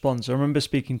chameleon-like response. I remember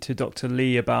speaking to Dr.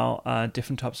 Lee about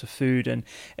different types of food, and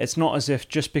it's not as if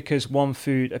just because one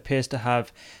food appears to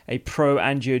have a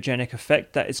pro-angiogenic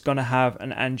effect that it's going to have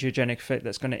an angiogenic effect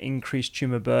that's going to increase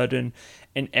tumor burden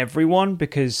in everyone,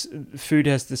 because food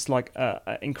has this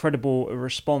incredible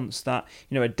response that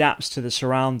adapts to the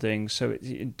surroundings, so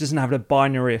it doesn't have a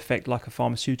binary effect like a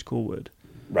pharmaceutical would.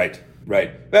 Right.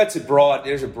 There's a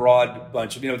broad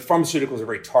bunch of, pharmaceuticals are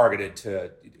very targeted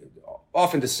to,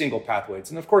 often to single pathways.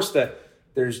 And of course,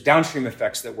 there's downstream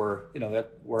effects that where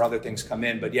other things come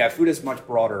in. But yeah, food has much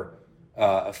broader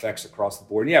effects across the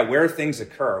board. And yeah, where things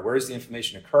occur, where is the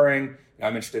inflammation occurring?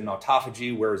 I'm interested in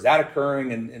autophagy. Where is that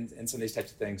occurring? And some of these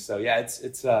types of things. So yeah,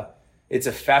 it's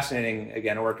a fascinating,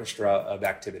 again, orchestra of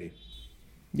activity.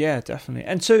 Yeah, definitely.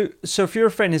 And so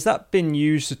sulforaphane, has that been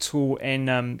used at all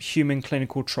in human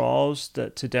clinical trials to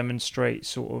demonstrate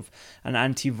sort of an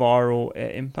antiviral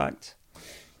impact?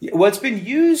 Yeah, well, it's been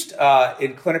used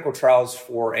in clinical trials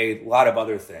for a lot of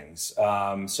other things.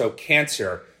 So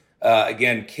cancer,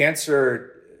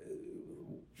 cancer,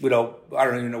 I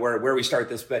don't even know where we start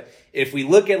this, but if we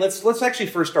look at, let's actually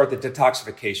first start the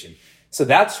detoxification. So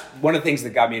that's one of the things that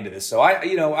got me into this. So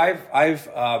I've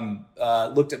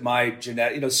looked at my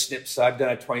genetic, SNPs. I've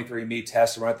done a 23andMe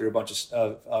test and run through a bunch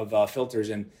of filters,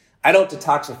 and I don't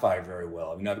detoxify very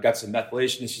well. I've got some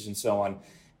methylation issues and so on.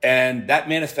 And that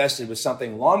manifested with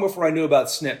something long before I knew about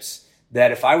SNPs,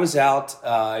 that if I was out,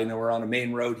 we're on a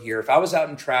main road here, if I was out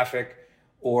in traffic,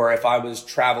 or if I was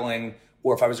traveling,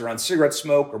 or if I was around cigarette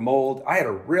smoke or mold, I had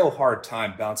a real hard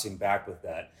time bouncing back with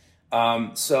that.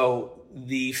 So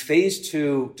the phase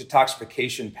 2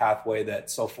 detoxification pathway that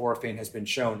sulforaphane has been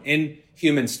shown in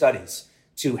human studies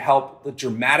to help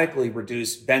dramatically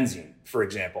reduce benzene, for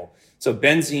example. So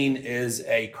benzene is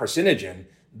a carcinogen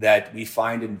that we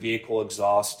find in vehicle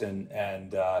exhaust and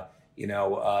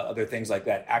other things like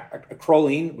that.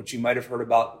 Acrolein, which you might have heard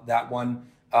about that one,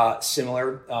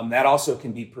 similar. That also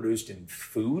can be produced in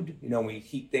food, when we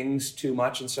heat things too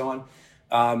much and so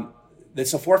on. The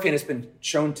sulforaphane has been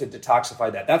shown to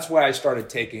detoxify that. That's why I started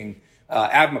taking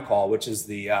Avmacol, which is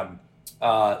the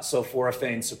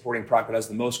sulforaphane supporting product that has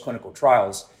the most clinical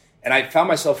trials. And I found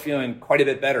myself feeling quite a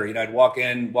bit better. I'd walk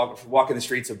in the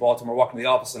streets of Baltimore, walk in the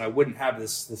office, and I wouldn't have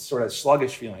this sort of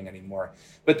sluggish feeling anymore.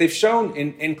 But they've shown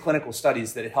in clinical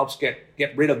studies that it helps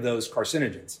get rid of those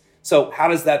carcinogens. So how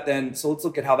does that then? So let's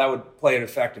look at how that would play an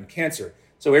effect in cancer.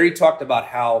 So we already talked about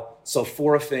how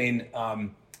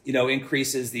sulforaphane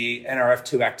increases the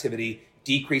NRF2 activity,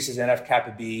 decreases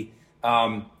NF-kappa B,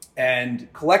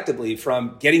 and collectively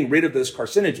from getting rid of those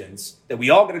carcinogens that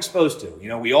we all get exposed to.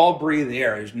 We all breathe the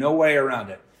air. There's no way around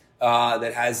it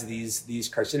that has these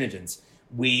carcinogens.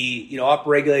 We,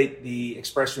 upregulate the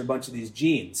expression of a bunch of these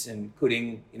genes,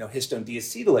 including, histone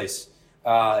deacetylase,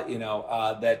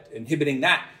 that inhibiting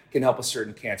that can help with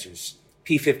certain cancers.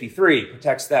 P53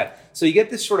 protects that. So you get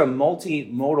this sort of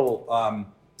multimodal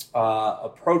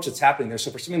approach that's happening there.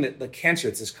 So for something that the cancer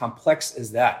that's as complex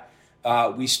as that,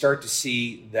 we start to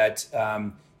see that,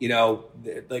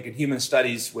 like in human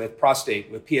studies with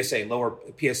prostate, with PSA, lower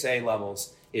PSA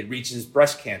levels, it reaches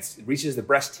breast cancer, it reaches the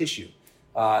breast tissue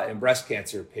in breast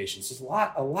cancer patients. There's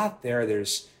a lot there.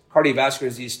 There's cardiovascular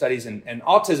disease studies, and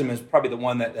autism is probably the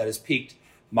one that has piqued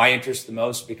my interest the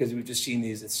most, because we've just seen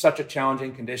these. It's such a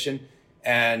challenging condition,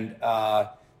 and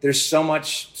there's so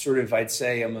much sort of, I'd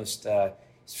say, almost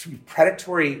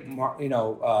predatory,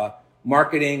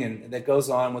 marketing and that goes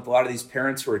on with a lot of these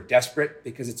parents who are desperate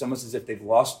because it's almost as if they've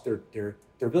lost their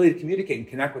ability to communicate and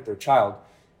connect with their child.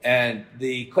 And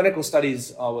the clinical studies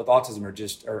with autism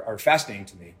are fascinating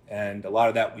to me. And a lot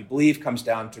of that, we believe, comes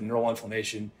down to neural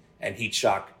inflammation and heat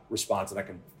shock response. And I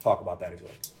can talk about that as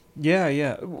well.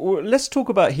 Yeah. Well, let's talk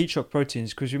about heat shock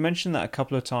proteins, because you mentioned that a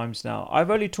couple of times now.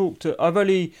 I've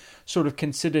only sort of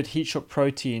considered heat shock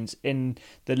proteins in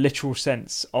the literal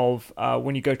sense of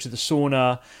when you go to the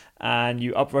sauna and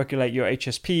you upregulate your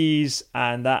HSPs,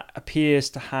 and that appears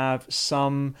to have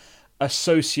some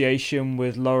association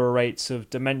with lower rates of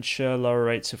dementia, lower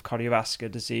rates of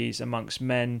cardiovascular disease amongst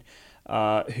men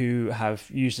who have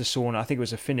used the sauna. I think it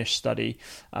was a Finnish study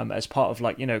as part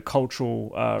of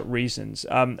cultural reasons.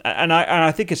 And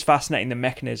I think it's fascinating the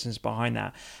mechanisms behind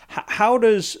that. How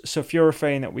does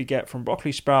sulforaphane that we get from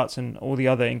broccoli sprouts and all the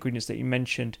other ingredients that you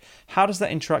mentioned, how does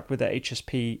that interact with the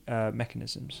HSP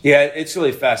mechanisms? Yeah, it's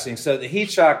really fascinating. So the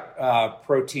heat shock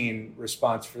protein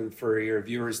response, for your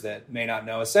viewers that may not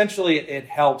know, essentially it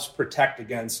helps protect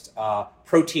against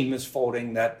protein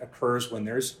misfolding that occurs when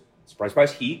there's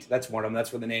surprise, heat. That's one of them.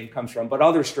 That's where the name comes from, but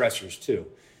other stressors too.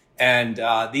 And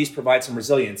these provide some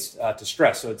resilience to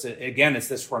stress. So it's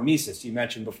this hormesis you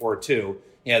mentioned before too.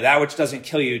 That which doesn't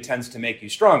kill you tends to make you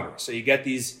stronger. So you get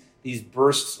these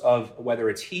bursts of, whether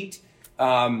it's heat.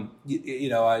 I'm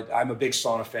a big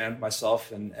sauna fan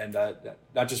myself, and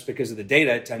not just because of the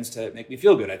data, it tends to make me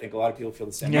feel good. I think a lot of people feel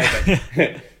the same way.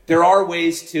 But there are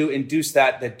ways to induce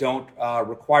that don't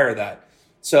require that.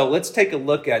 So let's take a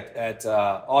look at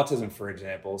autism, for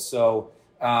example. So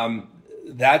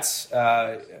that's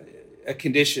a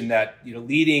condition that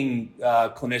leading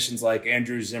clinicians like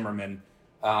Andrew Zimmerman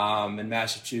in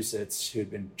Massachusetts, who'd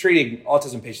been treating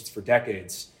autism patients for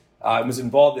decades, was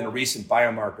involved in a recent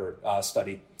biomarker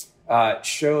study.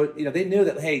 Showed they knew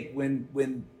that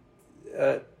when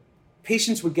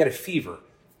patients would get a fever,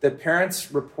 the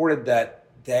parents reported that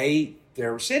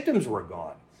their symptoms were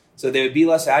gone. So they would be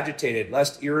less agitated,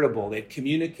 less irritable. They'd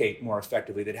communicate more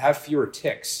effectively. They'd have fewer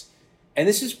tics. And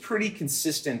this is pretty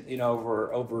consistent,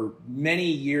 over many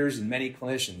years and many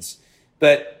clinicians.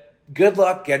 But good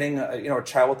luck getting a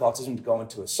child with autism to go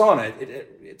into a sauna.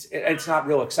 It's not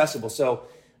real accessible. So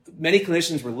many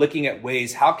clinicians were looking at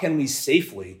ways, how can we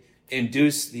safely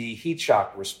induce the heat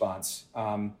shock response?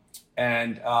 And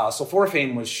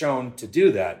sulforaphane was shown to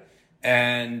do that.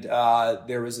 And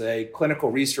there was a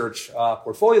clinical research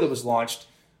portfolio that was launched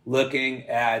looking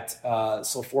at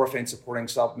sulforaphane supporting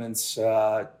supplements,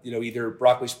 either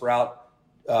broccoli sprout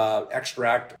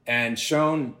extract, and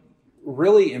shown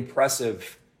really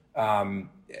impressive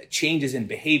changes in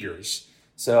behaviors.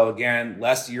 So again,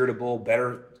 less irritable,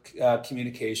 better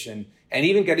communication, and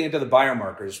even getting into the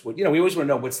biomarkers. We always want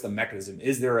to know, what's the mechanism?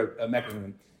 Is there a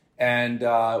mechanism? And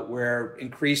where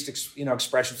increased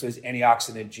expression of those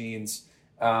antioxidant genes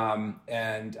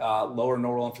and lower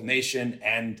neural inflammation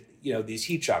and these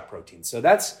heat shock proteins. So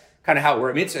that's kind of how it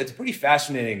works. I mean, it's a pretty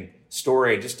fascinating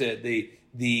story. Just the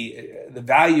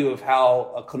value of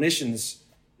how a clinician's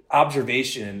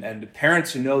observation and the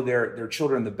parents who know their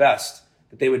children the best,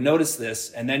 that they would notice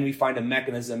this, and then we find a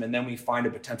mechanism, and then we find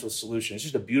a potential solution. It's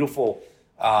just a beautiful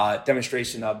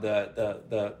demonstration of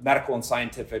the medical and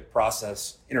scientific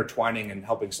process intertwining and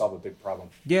helping solve a big problem.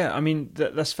 Yeah, I mean,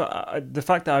 that's the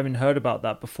fact that I haven't heard about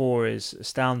that before is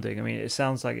astounding. I mean, it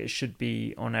sounds like it should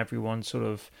be on everyone's sort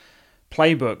of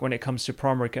playbook when it comes to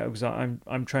primary care, because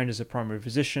I'm trained as a primary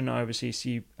physician. I obviously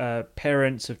see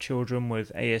parents of children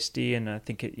with ASD, and I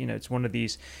think it's one of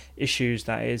these issues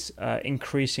that is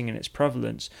increasing in its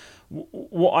prevalence.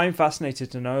 What I'm fascinated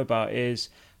to know about is,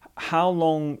 how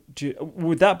long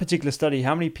with that particular study,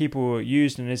 how many people were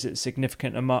used, and is it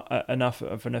significant enough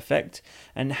of an effect?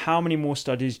 And how many more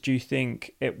studies do you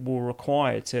think it will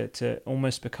require to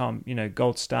almost become,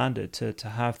 gold standard to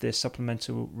have this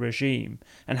supplemental regime?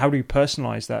 And how do you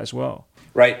personalize that as well?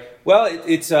 Right. Well,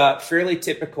 it's fairly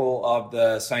typical of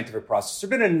the scientific process. There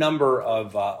have been a number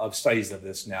of studies of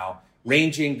this now,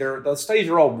 ranging. The studies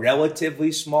are all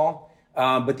relatively small.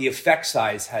 But the effect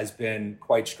size has been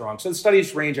quite strong. So the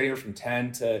studies range anywhere from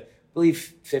 10 to, I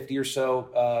believe, 50 or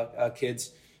so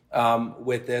kids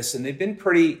with this. And they've been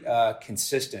pretty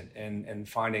consistent in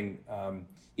finding,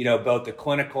 both the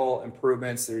clinical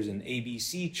improvements. There's an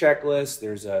ABC checklist.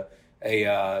 There's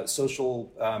a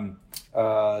social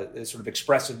sort of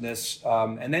expressiveness.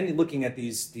 And then looking at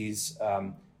these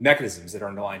mechanisms that are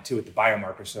underlying too with the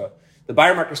biomarker. So the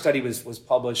biomarker study was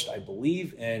published, I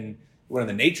believe, in one of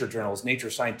the Nature journals, Nature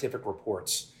Scientific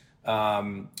Reports,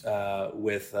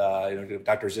 with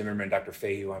Dr. Zimmerman, Dr.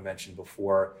 Fahey, who I mentioned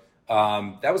before.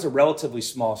 That was a relatively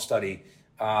small study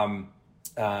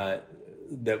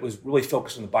that was really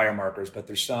focused on the biomarkers, but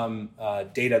there's some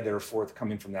data that are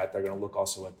forthcoming from that. They're going to look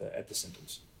also at the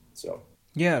symptoms. So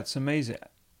yeah, it's amazing.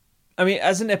 I mean,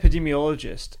 as an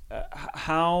epidemiologist,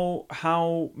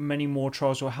 how many more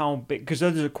trials, or how big? Because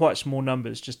those are quite small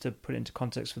numbers. Just to put it into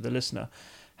context for the listener,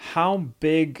 how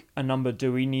big a number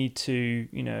do we need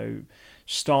to,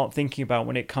 start thinking about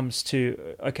when it comes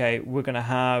to, okay, we're going to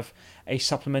have a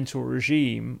supplemental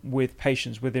regime with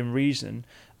patients within reason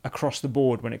across the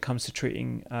board when it comes to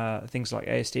treating things like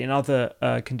ASD and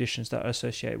other conditions that are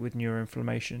associated with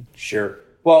neuroinflammation? Sure.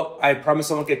 Well, I promise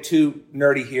I won't get too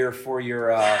nerdy here for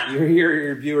your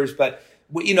viewers, but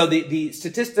the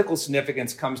statistical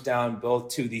significance comes down both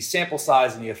to the sample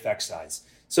size and the effect size.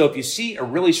 So if you see a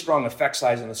really strong effect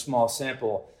size on a small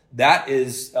sample, that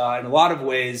is in a lot of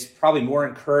ways probably more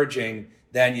encouraging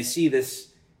than you see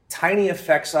this tiny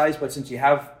effect size. But since you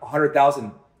have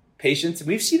 100,000 patients, and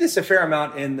we've seen this a fair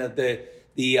amount in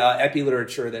the epi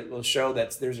literature that will show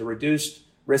that there's a reduced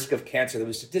risk of cancer that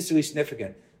was statistically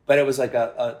significant. But it was like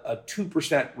a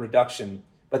 2% reduction,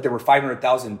 but there were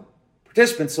 500,000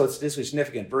 participants, so it's statistically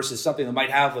significant versus something that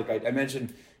might have, like I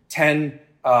mentioned, 10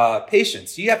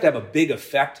 patients. You have to have a big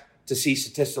effect to see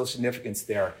statistical significance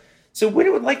there. So what I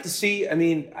would like to see, I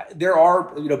mean, there are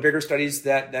bigger studies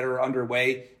that are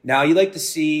underway now. You like to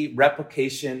see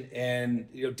replication in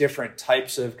different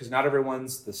types of, because not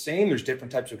everyone's the same. There's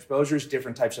different types of exposures,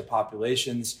 different types of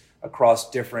populations across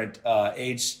different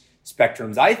age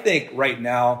spectrums. I think right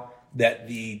now that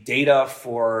the data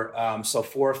for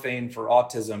sulforaphane for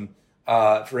autism,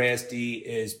 for ASD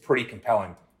is pretty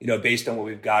compelling, based on what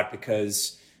we've got,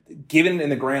 because given in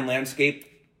the grand landscape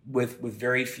with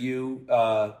very few,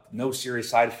 no serious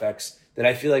side effects, that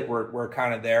I feel like we're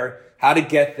kind of there. How to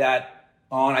get that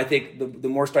on, I think the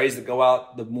more studies that go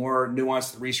out, the more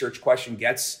nuanced the research question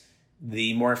gets,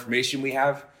 the more information we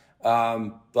have.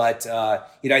 But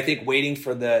I think waiting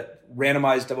for the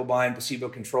randomized double-blind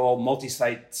placebo-controlled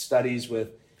multi-site studies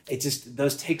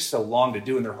those take so long to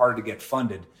do, and they're hard to get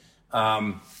funded.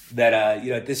 That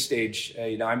at this stage,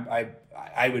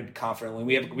 I would confidently,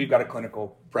 we've got a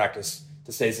clinical practice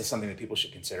to say this is something that people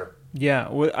should consider. Yeah,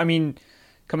 well, I mean,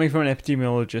 coming from an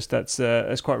epidemiologist,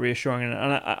 that's quite reassuring,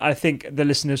 and I think the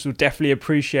listeners will definitely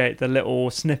appreciate the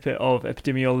little snippet of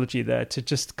epidemiology there to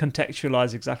just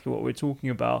contextualize exactly what we're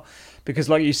talking about. Because,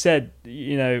 like you said,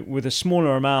 with a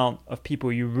smaller amount of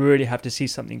people, you really have to see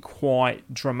something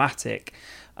quite dramatic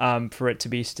for it to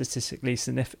be statistically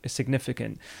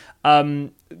significant.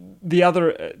 The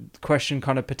other question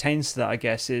kind of pertains to that, I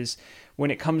guess, is when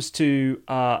it comes to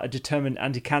a determined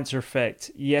anti-cancer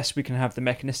effect, yes, we can have the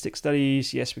mechanistic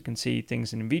studies. Yes, we can see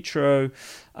things in vitro.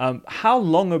 How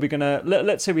long are we going to...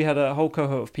 Let's say we had a whole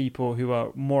cohort of people who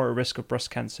are more at risk of breast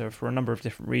cancer for a number of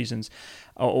different reasons,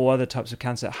 or other types of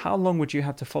cancer. How long would you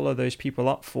have to follow those people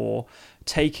up for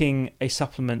taking a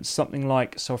supplement, something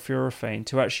like sulforaphane,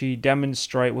 to actually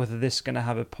demonstrate whether this is going to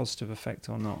have a positive effect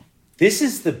or not? This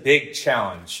is the big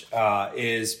challenge,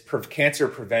 is cancer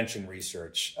prevention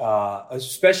research,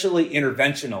 especially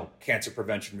interventional cancer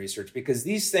prevention research, because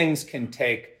these things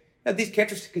these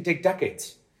cancers can take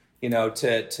decades,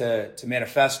 to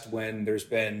manifest when there's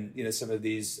been, some of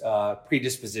these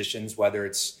predispositions, whether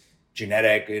it's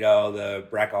genetic, the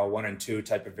BRCA1 and 2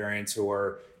 type of variants,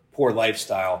 or poor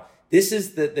lifestyle. This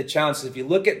is the challenge. If you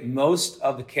look at most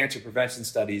of the cancer prevention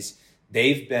studies,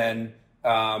 they've been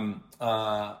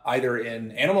either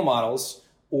in animal models,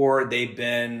 or they've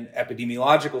been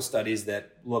epidemiological studies that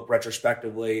look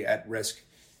retrospectively at risk.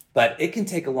 But it can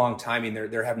take a long time. I mean,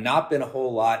 there have not been a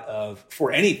whole lot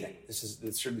for anything. It's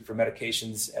certainly for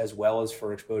medications as well as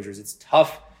for exposures. It's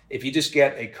tough. If you just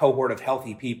get a cohort of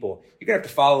healthy people, you're going to have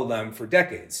to follow them for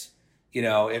decades,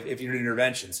 if you're an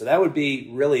intervention. So that would be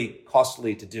really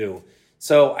costly to do.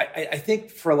 So I think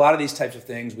for a lot of these types of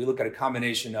things, we look at a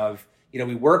combination of,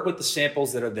 we work with the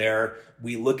samples that are there.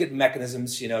 We look at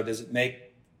mechanisms, does it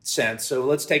make sense? So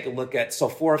let's take a look at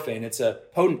sulforaphane. It's a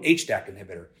potent HDAC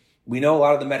inhibitor. We know a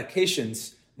lot of the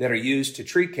medications that are used to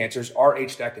treat cancers are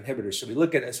HDAC inhibitors. So we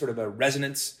look at a sort of a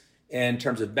resonance in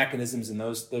terms of mechanisms and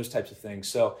those types of things.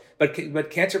 So, but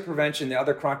cancer prevention, the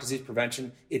other chronic disease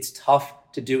prevention, it's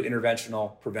tough to do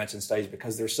interventional prevention studies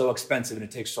because they're so expensive and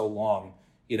it takes so long,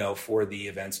 for the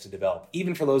events to develop,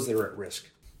 even for those that are at risk.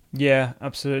 Yeah,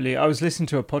 absolutely. I was listening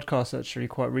to a podcast actually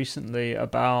quite recently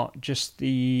about just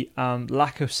the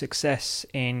lack of success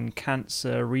in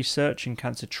cancer research and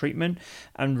cancer treatment,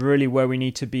 and really where we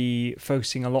need to be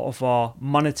focusing a lot of our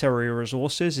monetary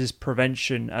resources is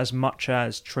prevention as much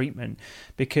as treatment,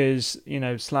 because,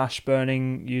 slash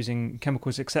burning, using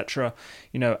chemicals, etc.,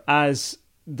 as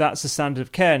that's the standard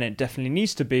of care, and it definitely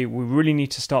needs to be, we really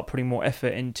need to start putting more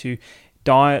effort into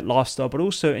diet, lifestyle, but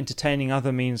also entertaining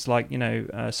other means like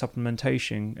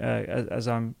supplementation, as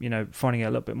I'm finding out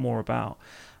a little bit more about.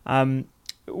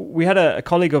 We had a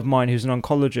colleague of mine who's an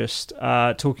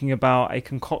oncologist talking about a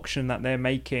concoction that they're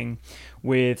making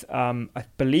with, I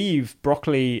believe,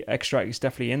 broccoli extract is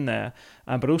definitely in there,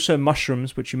 but also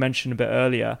mushrooms, which you mentioned a bit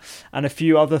earlier, and a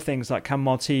few other things like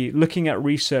chamomile tea, looking at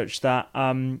research that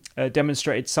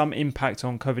demonstrated some impact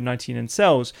on COVID-19 in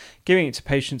cells, giving it to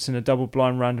patients in a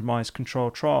double-blind randomized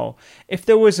controlled trial. If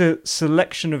there was a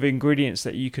selection of ingredients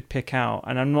that you could pick out,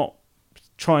 and I'm not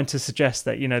trying to suggest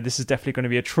that this is definitely going to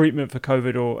be a treatment for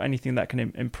COVID or anything that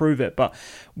can improve it, but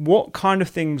what kind of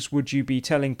things would you be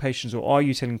telling patients, or are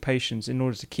you telling patients, in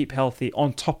order to keep healthy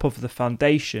on top of the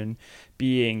foundation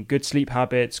being good sleep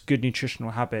habits, good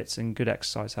nutritional habits, and good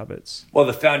exercise habits? Well,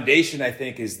 the foundation, I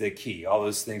think, is the key. All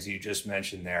those things you just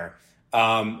mentioned there.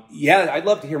 I'd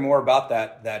love to hear more about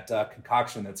that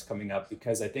concoction that's coming up,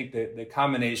 because I think the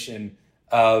combination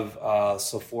of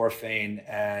sulforaphane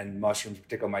and mushrooms,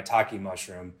 particularly maitake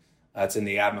mushroom, it's in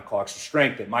the Admicol Extra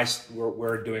Strength.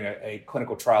 We're doing a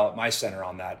clinical trial at my center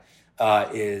on that.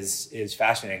 Is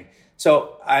fascinating.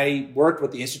 So I worked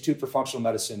with the Institute for Functional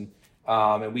Medicine,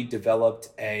 and we developed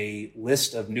a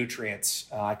list of nutrients.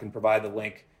 I can provide the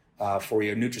link for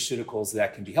you, nutraceuticals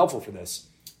that can be helpful for this.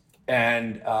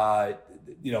 And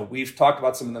we've talked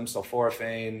about some of them: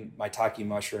 sulforaphane, maitake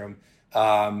mushroom,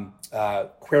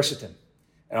 quercetin.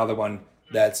 Another one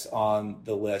that's on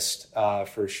the list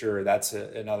for sure. That's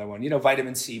another one.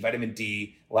 Vitamin C, vitamin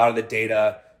D, a lot of the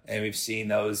data, and we've seen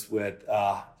those with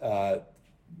the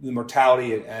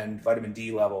mortality and vitamin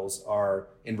D levels are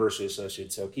inversely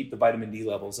associated. So keep the vitamin D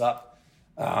levels up.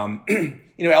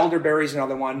 Elderberry is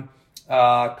another one.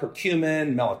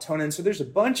 Curcumin, melatonin. So there's a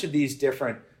bunch of these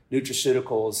different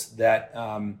nutraceuticals that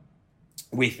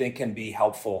we think can be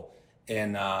helpful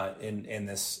in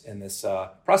this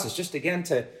process, just again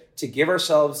to give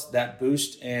ourselves that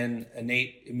boost in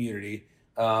innate immunity,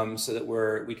 so that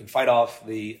we can fight off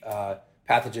the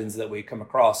pathogens that we come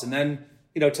across, and then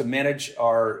to manage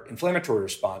our inflammatory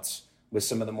response with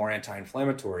some of the more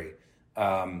anti-inflammatory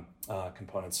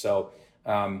components. So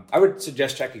I would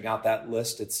suggest checking out that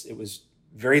list. It was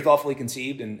very thoughtfully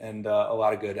conceived and a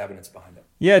lot of good evidence behind it.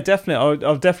 Yeah, definitely.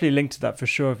 I'll definitely link to that for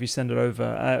sure if you send it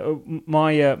over.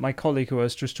 My colleague who I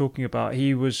was just talking about,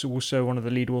 he was also one of the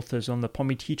lead authors on the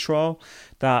POMI-T trial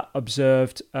that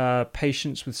observed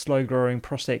patients with slow-growing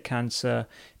prostate cancer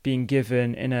being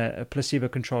given in a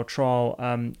placebo-controlled trial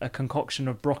a concoction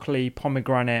of broccoli,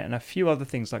 pomegranate, and a few other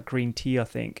things like green tea, I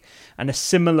think. And a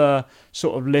similar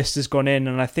sort of list has gone in,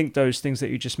 and I think those things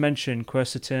that you just mentioned,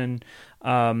 quercetin,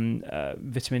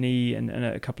 vitamin E, and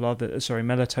a couple of other,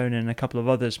 melatonin, and a couple of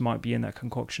others might be in that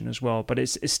concoction as well. But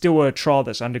it's still a trial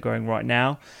that's undergoing right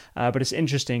now. But it's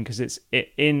interesting because it's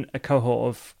in a cohort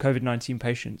of COVID-19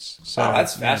 patients. So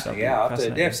that's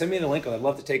fascinating. Send me the link. I'd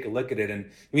love to take a look at it.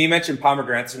 And you mentioned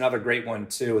pomegranate. Another great one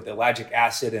too, with ellagic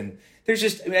acid, and there's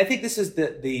I think this is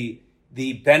the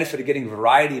benefit of getting a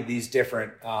variety of these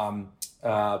different plant,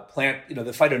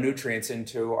 the phytonutrients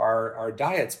into our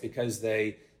diets, because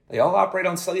they all operate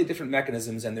on slightly different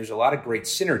mechanisms, and there's a lot of great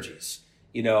synergies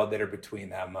that are between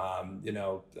them.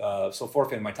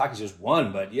 Sulforaphane and maitake is just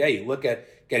one, but you look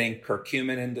at getting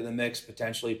curcumin into the mix,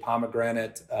 potentially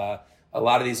pomegranate, a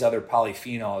lot of these other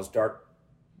polyphenols, dark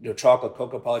chocolate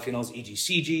cocoa polyphenols,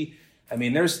 EGCG. I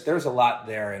mean, there's a lot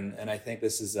there, and I think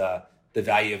this is the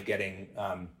value of getting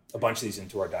a bunch of these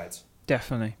into our diets.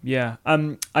 Definitely, yeah.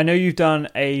 I know you've done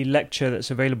a lecture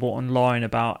that's available online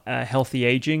about healthy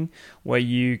aging, where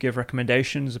you give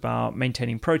recommendations about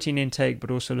maintaining protein intake,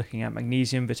 but also looking at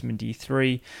magnesium, vitamin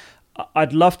D3.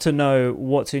 I'd love to know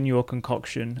what's in your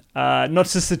concoction. Not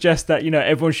to suggest that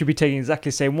everyone should be taking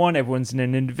exactly the same one. Everyone's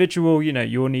an individual.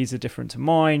 Your needs are different to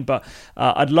mine. But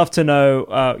I'd love to know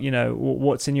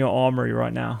what's in your armory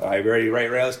right now. I already write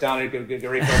this down and get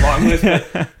ready for a long list.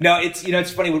 No,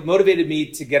 it's funny. What motivated me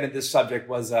to get into this subject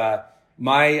was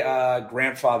my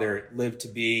grandfather lived to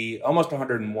be almost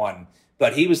 101,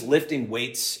 but he was lifting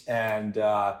weights and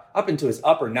up into his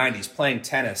upper 90s, playing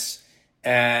tennis.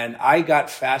 And I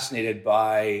got fascinated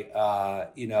by,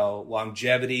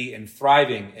 longevity and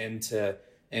thriving into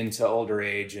into older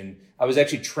age. And I was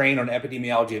actually trained on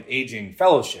epidemiology of aging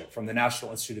fellowship from the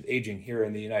National Institute of Aging here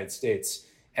in the United States.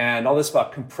 And all this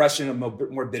about compression of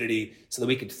morbidity so that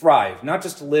we could thrive, not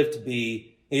just to live to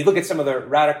be, you look at some of the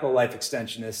radical life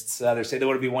extensionists, they say they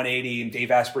want to be 180, and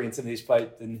Dave Asprey and some of these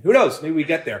fights, and who knows, maybe we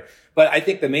get there. But I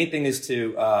think the main thing is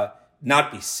to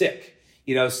not be sick.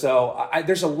 So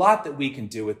there's a lot that we can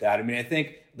do with that. I mean, I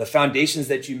think the foundations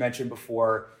that you mentioned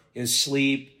before is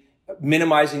sleep,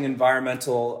 minimizing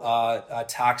environmental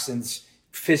toxins,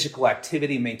 physical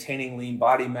activity, maintaining lean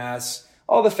body mass,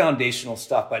 all the foundational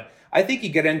stuff. But I think you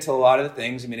get into a lot of the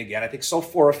things. I mean, again, I think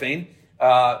sulforaphane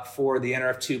for the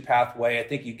NRF2 pathway. I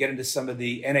think you get into some of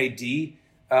the NAD,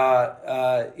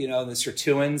 the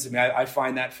sirtuins. I mean, I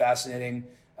find that fascinating.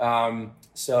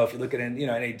 So if you look at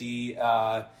NAD,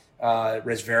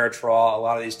 resveratrol, a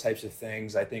lot of these types of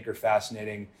things I think are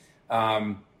fascinating.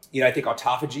 I think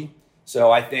autophagy.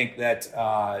 So I think that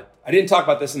I didn't talk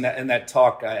about this in that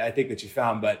talk I think that you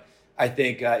found, but I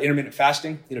think intermittent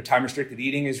fasting, time restricted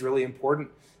eating is really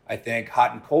important. I think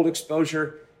hot and cold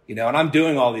exposure, and I'm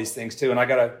doing all these things too. And I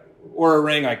got a Oura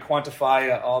Ring. I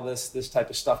quantify all this type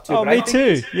of stuff too. Oh, but me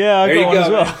too. Yeah, I got one as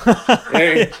well.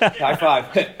 Yeah. High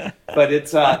five. But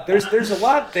it's there's a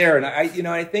lot there, and I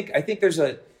think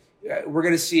we're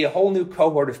going to see a whole new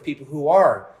cohort of people who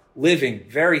are living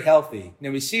very healthy.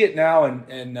 We see it now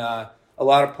in a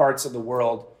lot of parts of the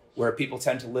world where people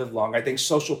tend to live long. I think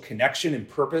social connection and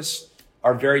purpose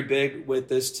are very big with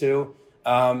this too.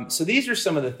 So these are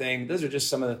some of the things. Those are just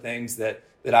some of the things that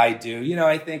I do.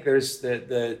 I think there's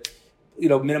the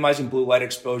minimizing blue light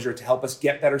exposure to help us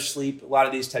get better sleep. A lot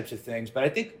of these types of things. But I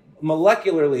think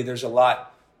molecularly, there's a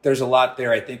lot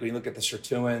there. I think when you look at the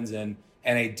sirtuins and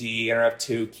NAD,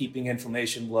 NRF2, keeping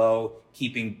inflammation low,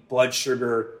 keeping blood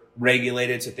sugar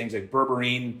regulated. So things like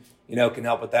berberine, can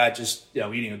help with that. Just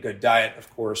eating a good diet, of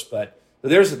course. But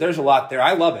there's a lot there.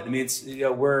 I love it. I mean, it's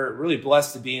we're really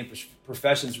blessed to be in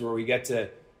professions where we get to,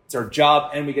 it's our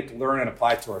job and we get to learn and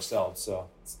apply it to ourselves. So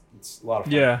it's a lot of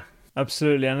fun. Yeah,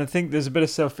 absolutely. And I think there's a bit of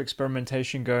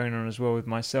self-experimentation going on as well with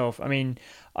myself. I mean,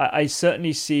 I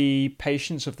certainly see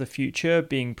patients of the future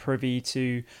being privy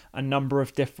to a number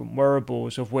of different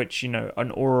wearables, of which, an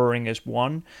Oura Ring is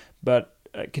one, but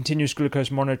continuous glucose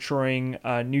monitoring,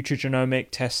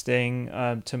 nutrigenomic testing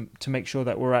to make sure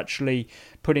that we're actually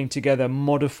putting together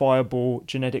modifiable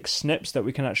genetic SNPs that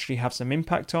we can actually have some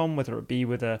impact on, whether it be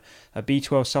with a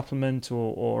B12 supplement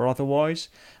or otherwise.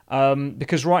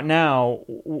 Because right now,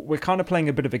 we're kind of playing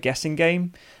a bit of a guessing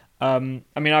game.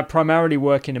 I primarily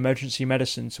work in emergency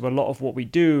medicine, so a lot of what we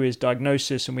do is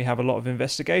diagnosis and we have a lot of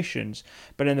investigations.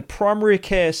 But in the primary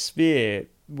care sphere,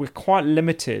 we're quite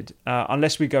limited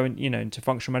unless we go into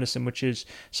functional medicine, which is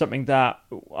something that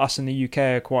us in the UK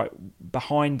are quite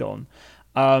behind on.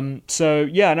 I'm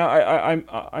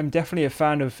definitely a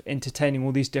fan of entertaining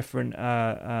all these different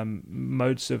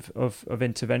modes of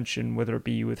intervention, whether it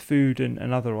be with food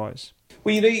and otherwise.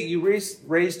 Well, you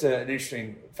raised an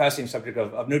interesting, fascinating subject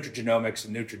of nutrigenomics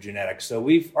and nutrigenetics. So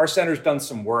our center's done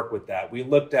some work with that. We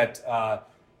looked at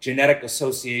genetic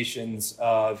associations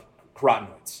of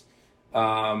carotenoids,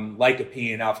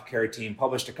 lycopene, alpha-carotene,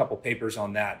 published a couple papers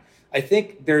on that. I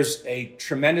think there's a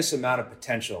tremendous amount of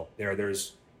potential there.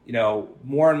 There's,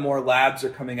 more and more labs are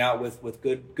coming out with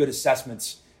good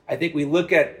assessments. I think we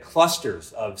look at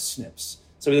clusters of SNPs.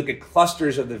 So we look at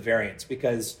clusters of the variants,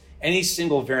 because any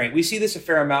single variant, we see this a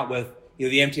fair amount with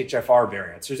the MTHFR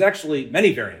variants. There's actually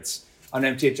many variants on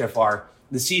MTHFR.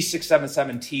 The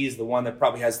C677T is the one that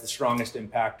probably has the strongest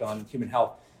impact on human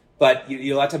health. But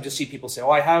you a lot of times just see people say,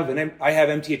 I have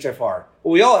MTHFR.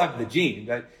 Well, we all have the gene,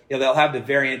 but they'll have the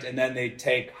variant and then they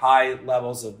take high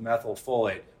levels of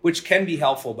methylfolate, which can be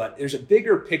helpful, but there's a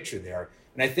bigger picture there.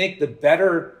 And I think the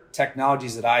better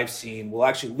technologies that I've seen will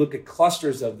actually look at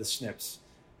clusters of the SNPs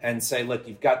and say, look,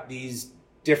 you've got these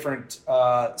different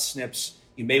SNPs.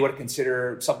 You may want to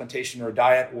consider supplementation or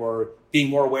diet, or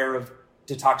being more aware of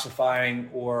detoxifying,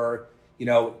 or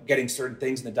getting certain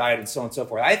things in the diet, and so on and so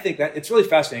forth. I think that it's really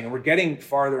fascinating, and we're getting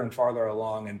farther and farther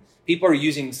along, and people are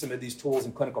using some of these tools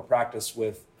in clinical practice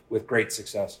with great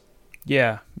success.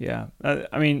 Yeah.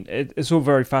 It's all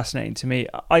very fascinating to me.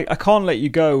 I can't let you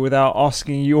go without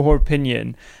asking your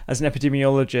opinion as an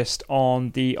epidemiologist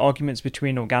on the arguments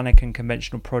between organic and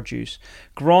conventional produce.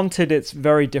 Granted, it's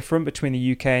very different between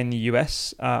the UK and the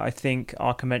US. I think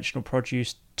our conventional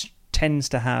produce tends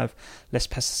to have less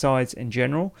pesticides in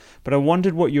general, but I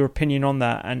wondered what your opinion on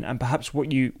that, and perhaps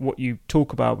what you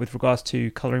talk about with regards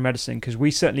to culinary medicine, because we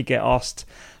certainly get asked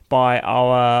by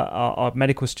our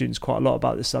medical students quite a lot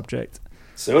about this subject.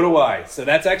 So do I. So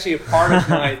that's actually a part of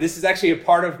my. This is actually a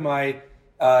part of my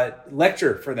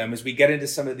lecture for them as we get into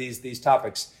some of these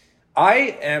topics.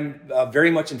 I am very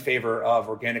much in favor of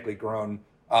organically grown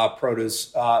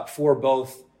produce for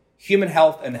both human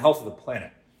health and the health of the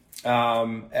planet.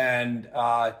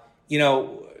 I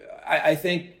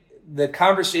think the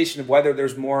conversation of whether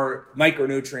there's more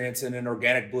micronutrients in an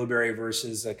organic blueberry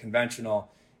versus a conventional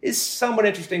is somewhat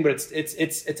interesting, but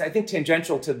it's I think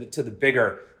tangential to the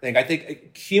bigger thing. I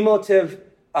think cumulative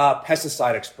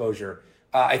pesticide exposure,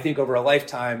 I think over a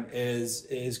lifetime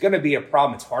is going to be a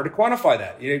problem. It's hard to quantify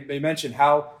that. You mentioned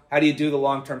how do you do the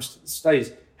long-term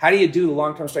studies? How do you do the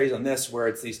long-term studies on this, where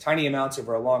it's these tiny amounts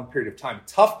over a long period of time?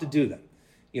 Tough to do them,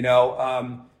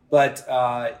 But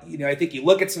I think you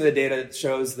look at some of the data that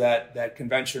shows that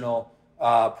conventional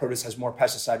produce has more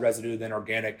pesticide residue than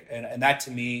organic, and that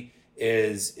to me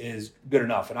is good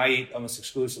enough. And I eat almost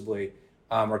exclusively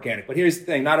organic. But here's the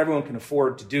thing: not everyone can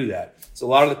afford to do that. So a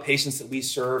lot of the patients that we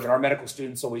serve and our medical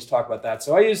students always talk about that.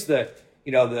 So I use the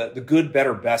good,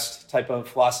 better, best type of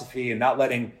philosophy, and not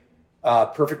letting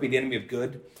perfect be the enemy of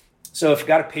good. So if you've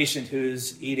got a patient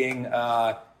who's eating,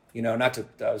 I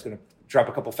was going to drop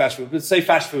a couple fast food, let's say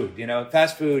fast food,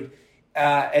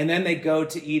 and then they go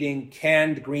to eating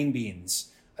canned green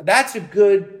beans. That's a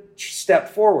good step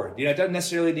forward. It doesn't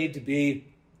necessarily need to be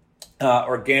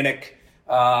organic,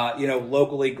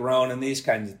 locally grown and these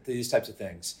types of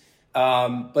things.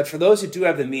 But for those who do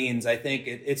have the means, I think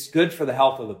it's good for the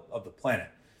health of the planet,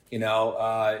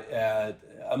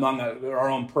 among our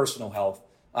own personal health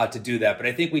to do that. But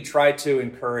I think we try to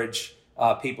encourage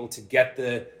people to get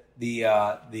the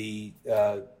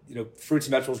fruits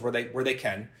and vegetables where they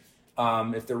can,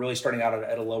 if they're really starting out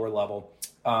at a lower level,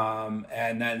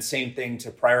 and then same thing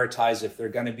to prioritize if they're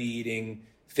going to be eating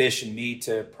fish and meat,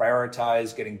 to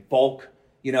prioritize getting bulk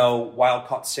wild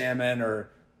caught salmon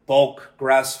or bulk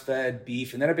grass fed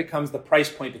beef, and then the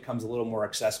price point becomes a little more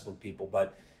accessible to people.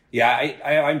 But yeah,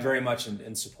 I'm very much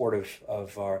in support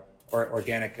of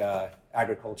organic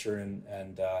agriculture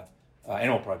and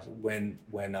animal products when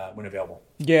available.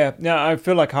 Yeah, I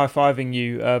feel like high-fiving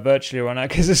you virtually on that,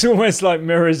 because it's almost like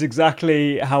mirrors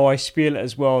exactly how I feel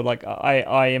as well. Like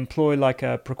I employ like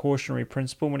a precautionary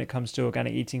principle when it comes to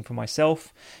organic eating for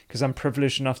myself, because I'm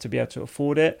privileged enough to be able to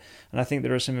afford it, and I think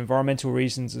there are some environmental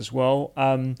reasons as well.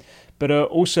 But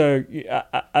also,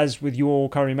 as with your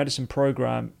culinary medicine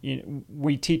program,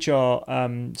 we teach our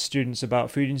students about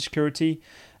food insecurity.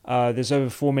 There's over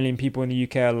 4 million people in the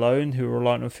UK alone who are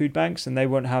reliant on food banks, and they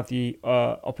won't have the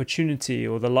opportunity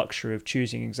or the luxury of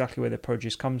choosing exactly where their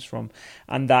produce comes from.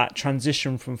 And that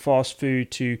transition from fast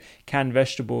food to canned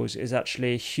vegetables is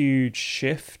actually a huge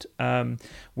shift,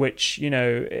 which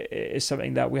is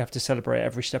something that we have to celebrate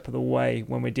every step of the way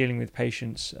when we're dealing with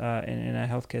patients in our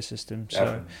healthcare system. So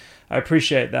definitely. I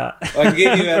appreciate that. Well, I can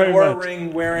give you an Oura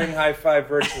Ring wearing high five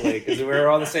virtually, because we're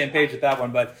on the same page with that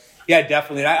one. But yeah,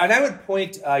 definitely. And I would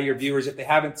point your viewers, if they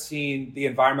haven't seen the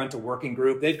Environmental Working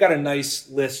Group, they've got a nice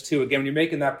list too. Again, when you're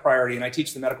making that priority, and I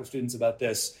teach the medical students about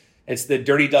this, it's the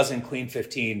Dirty Dozen Clean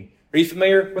 15. Are you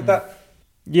familiar with that?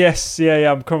 Yes. Yeah.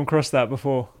 I've come across that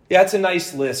before. Yeah, it's a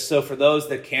nice list. So for those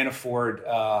that can't afford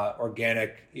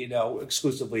organic,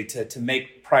 exclusively to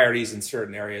make priorities in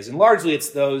certain areas, and largely it's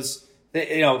those,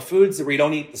 foods that we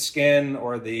don't eat the skin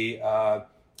or the outer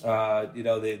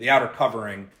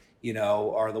covering,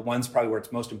 are the ones probably where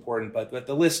it's most important. But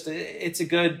the list, it's a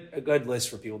good list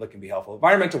for people that can be helpful.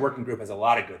 Environmental Working Group has a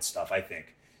lot of good stuff, I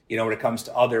think. When it comes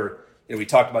to other, we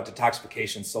talked about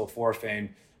detoxification, sulforaphane,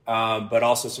 but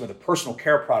also some of the personal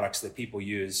care products that people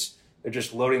use. They're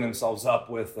just loading themselves up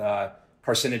with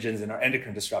carcinogens and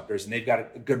endocrine disruptors, and they've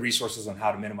got good resources on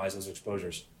how to minimize those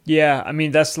exposures. Yeah, I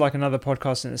mean, that's like another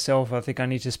podcast in itself. I think I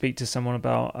need to speak to someone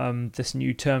about this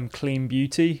new term, clean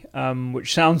beauty,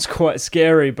 which sounds quite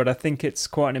scary, but I think it's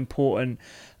quite an important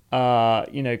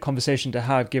conversation to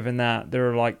have, given that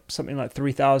there are something like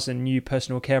 3,000 new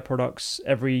personal care products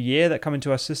every year that come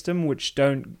into our system, which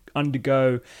don't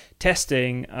undergo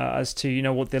testing as to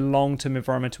what their long-term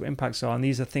environmental impacts are. And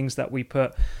these are things that we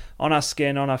put on our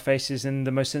skin, on our faces, in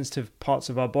the most sensitive parts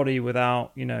of our body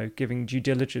without giving due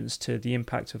diligence to the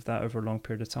impact of that over a long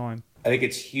period of time. I think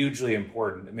it's hugely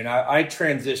important. I mean, I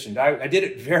transitioned. I did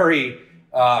it very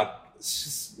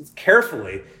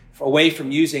carefully away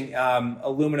from using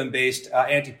aluminum-based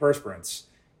antiperspirants,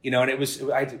 and it was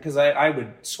because I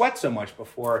would sweat so much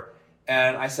before,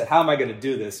 and I said, how am I going to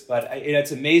do this? But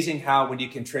it's amazing how when you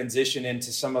can transition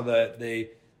into some of the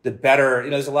better,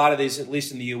 there's a lot of these, at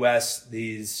least in the U.S.,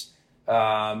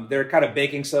 they're kind of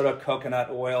baking soda, coconut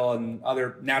oil, and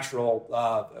other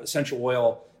natural essential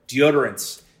oil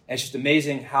deodorants. And it's just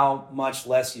amazing how much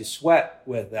less you sweat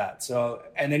with that. So,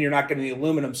 and then you're not getting the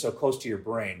aluminum so close to your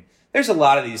brain. there's a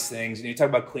lot of these things. You talk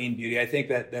about clean beauty. I think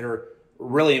that are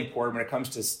really important when it comes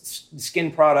to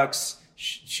skin products,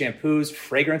 shampoos,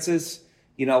 fragrances.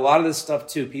 A lot of this stuff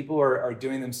too, people are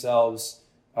doing themselves,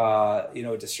 a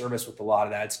disservice with a lot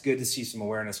of that. It's good to see some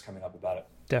awareness coming up about it.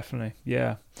 Definitely.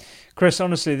 Yeah. Chris,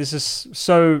 honestly, this is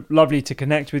so lovely to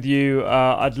connect with you.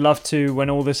 I'd love to, when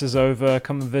all this is over,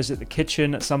 come and visit the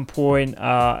kitchen at some point.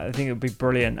 I think it would be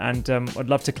brilliant. And I'd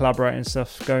love to collaborate and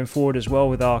stuff going forward as well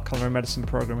with our culinary medicine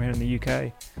program here in the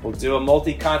UK. We'll do a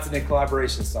multi-continent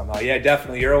collaboration somehow. Yeah,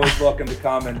 definitely. You're always welcome to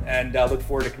come, and look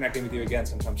forward to connecting with you again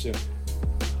sometime soon.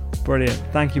 Brilliant.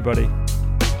 Thank you, buddy.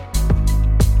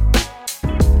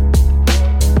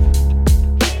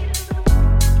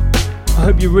 I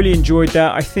hope you really enjoyed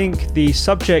that. I think the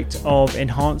subject of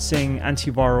enhancing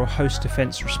antiviral host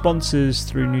defense responses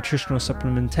through nutritional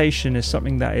supplementation is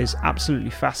something that is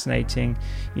absolutely fascinating.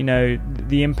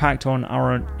 The impact on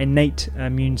our innate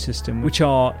immune system, which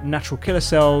are natural killer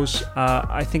cells.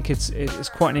 I think it's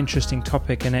quite an interesting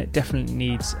topic, and it definitely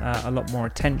needs a lot more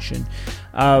attention.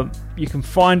 You can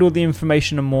find all the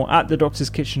information and more at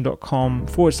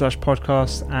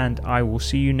thedoctorskitchen.com/podcast, and I will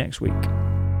see you next week.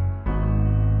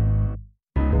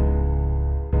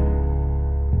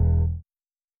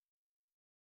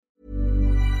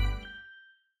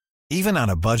 Even on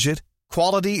a budget,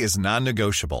 quality is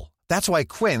non-negotiable. That's why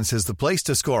Quince is the place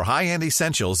to score high-end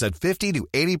essentials at 50 to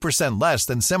 80% less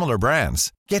than similar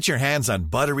brands. Get your hands on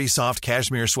buttery soft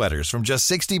cashmere sweaters from just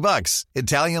 $60,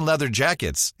 Italian leather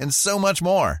jackets, and so much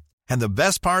more. And the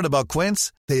best part about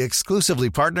Quince, they exclusively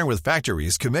partner with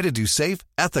factories committed to safe,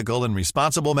 ethical, and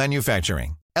responsible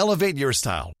manufacturing. Elevate your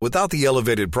style without the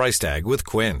elevated price tag with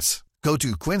Quince. Go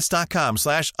to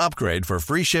quince.com/upgrade for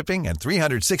free shipping and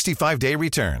 365-day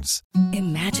returns.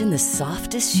 Imagine the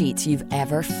softest sheets you've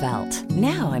ever felt.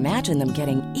 Now imagine them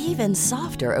getting even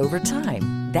softer over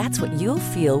time. That's what you'll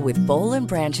feel with Boll &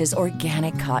 Branch's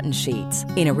organic cotton sheets.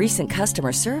 In a recent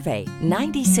customer survey,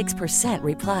 96%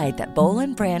 replied that Boll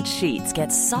 & Branch sheets get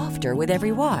softer with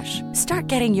every wash. Start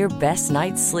getting your best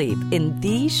night's sleep in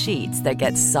these sheets that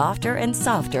get softer and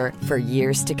softer for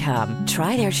years to come.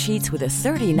 Try their sheets with a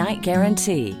 30-night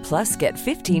guarantee. Plus, get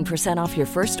 15% off your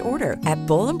first order at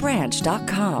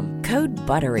bollandbranch.com. Code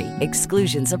BUTTERY.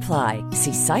 Exclusions apply.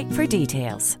 See site for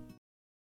details.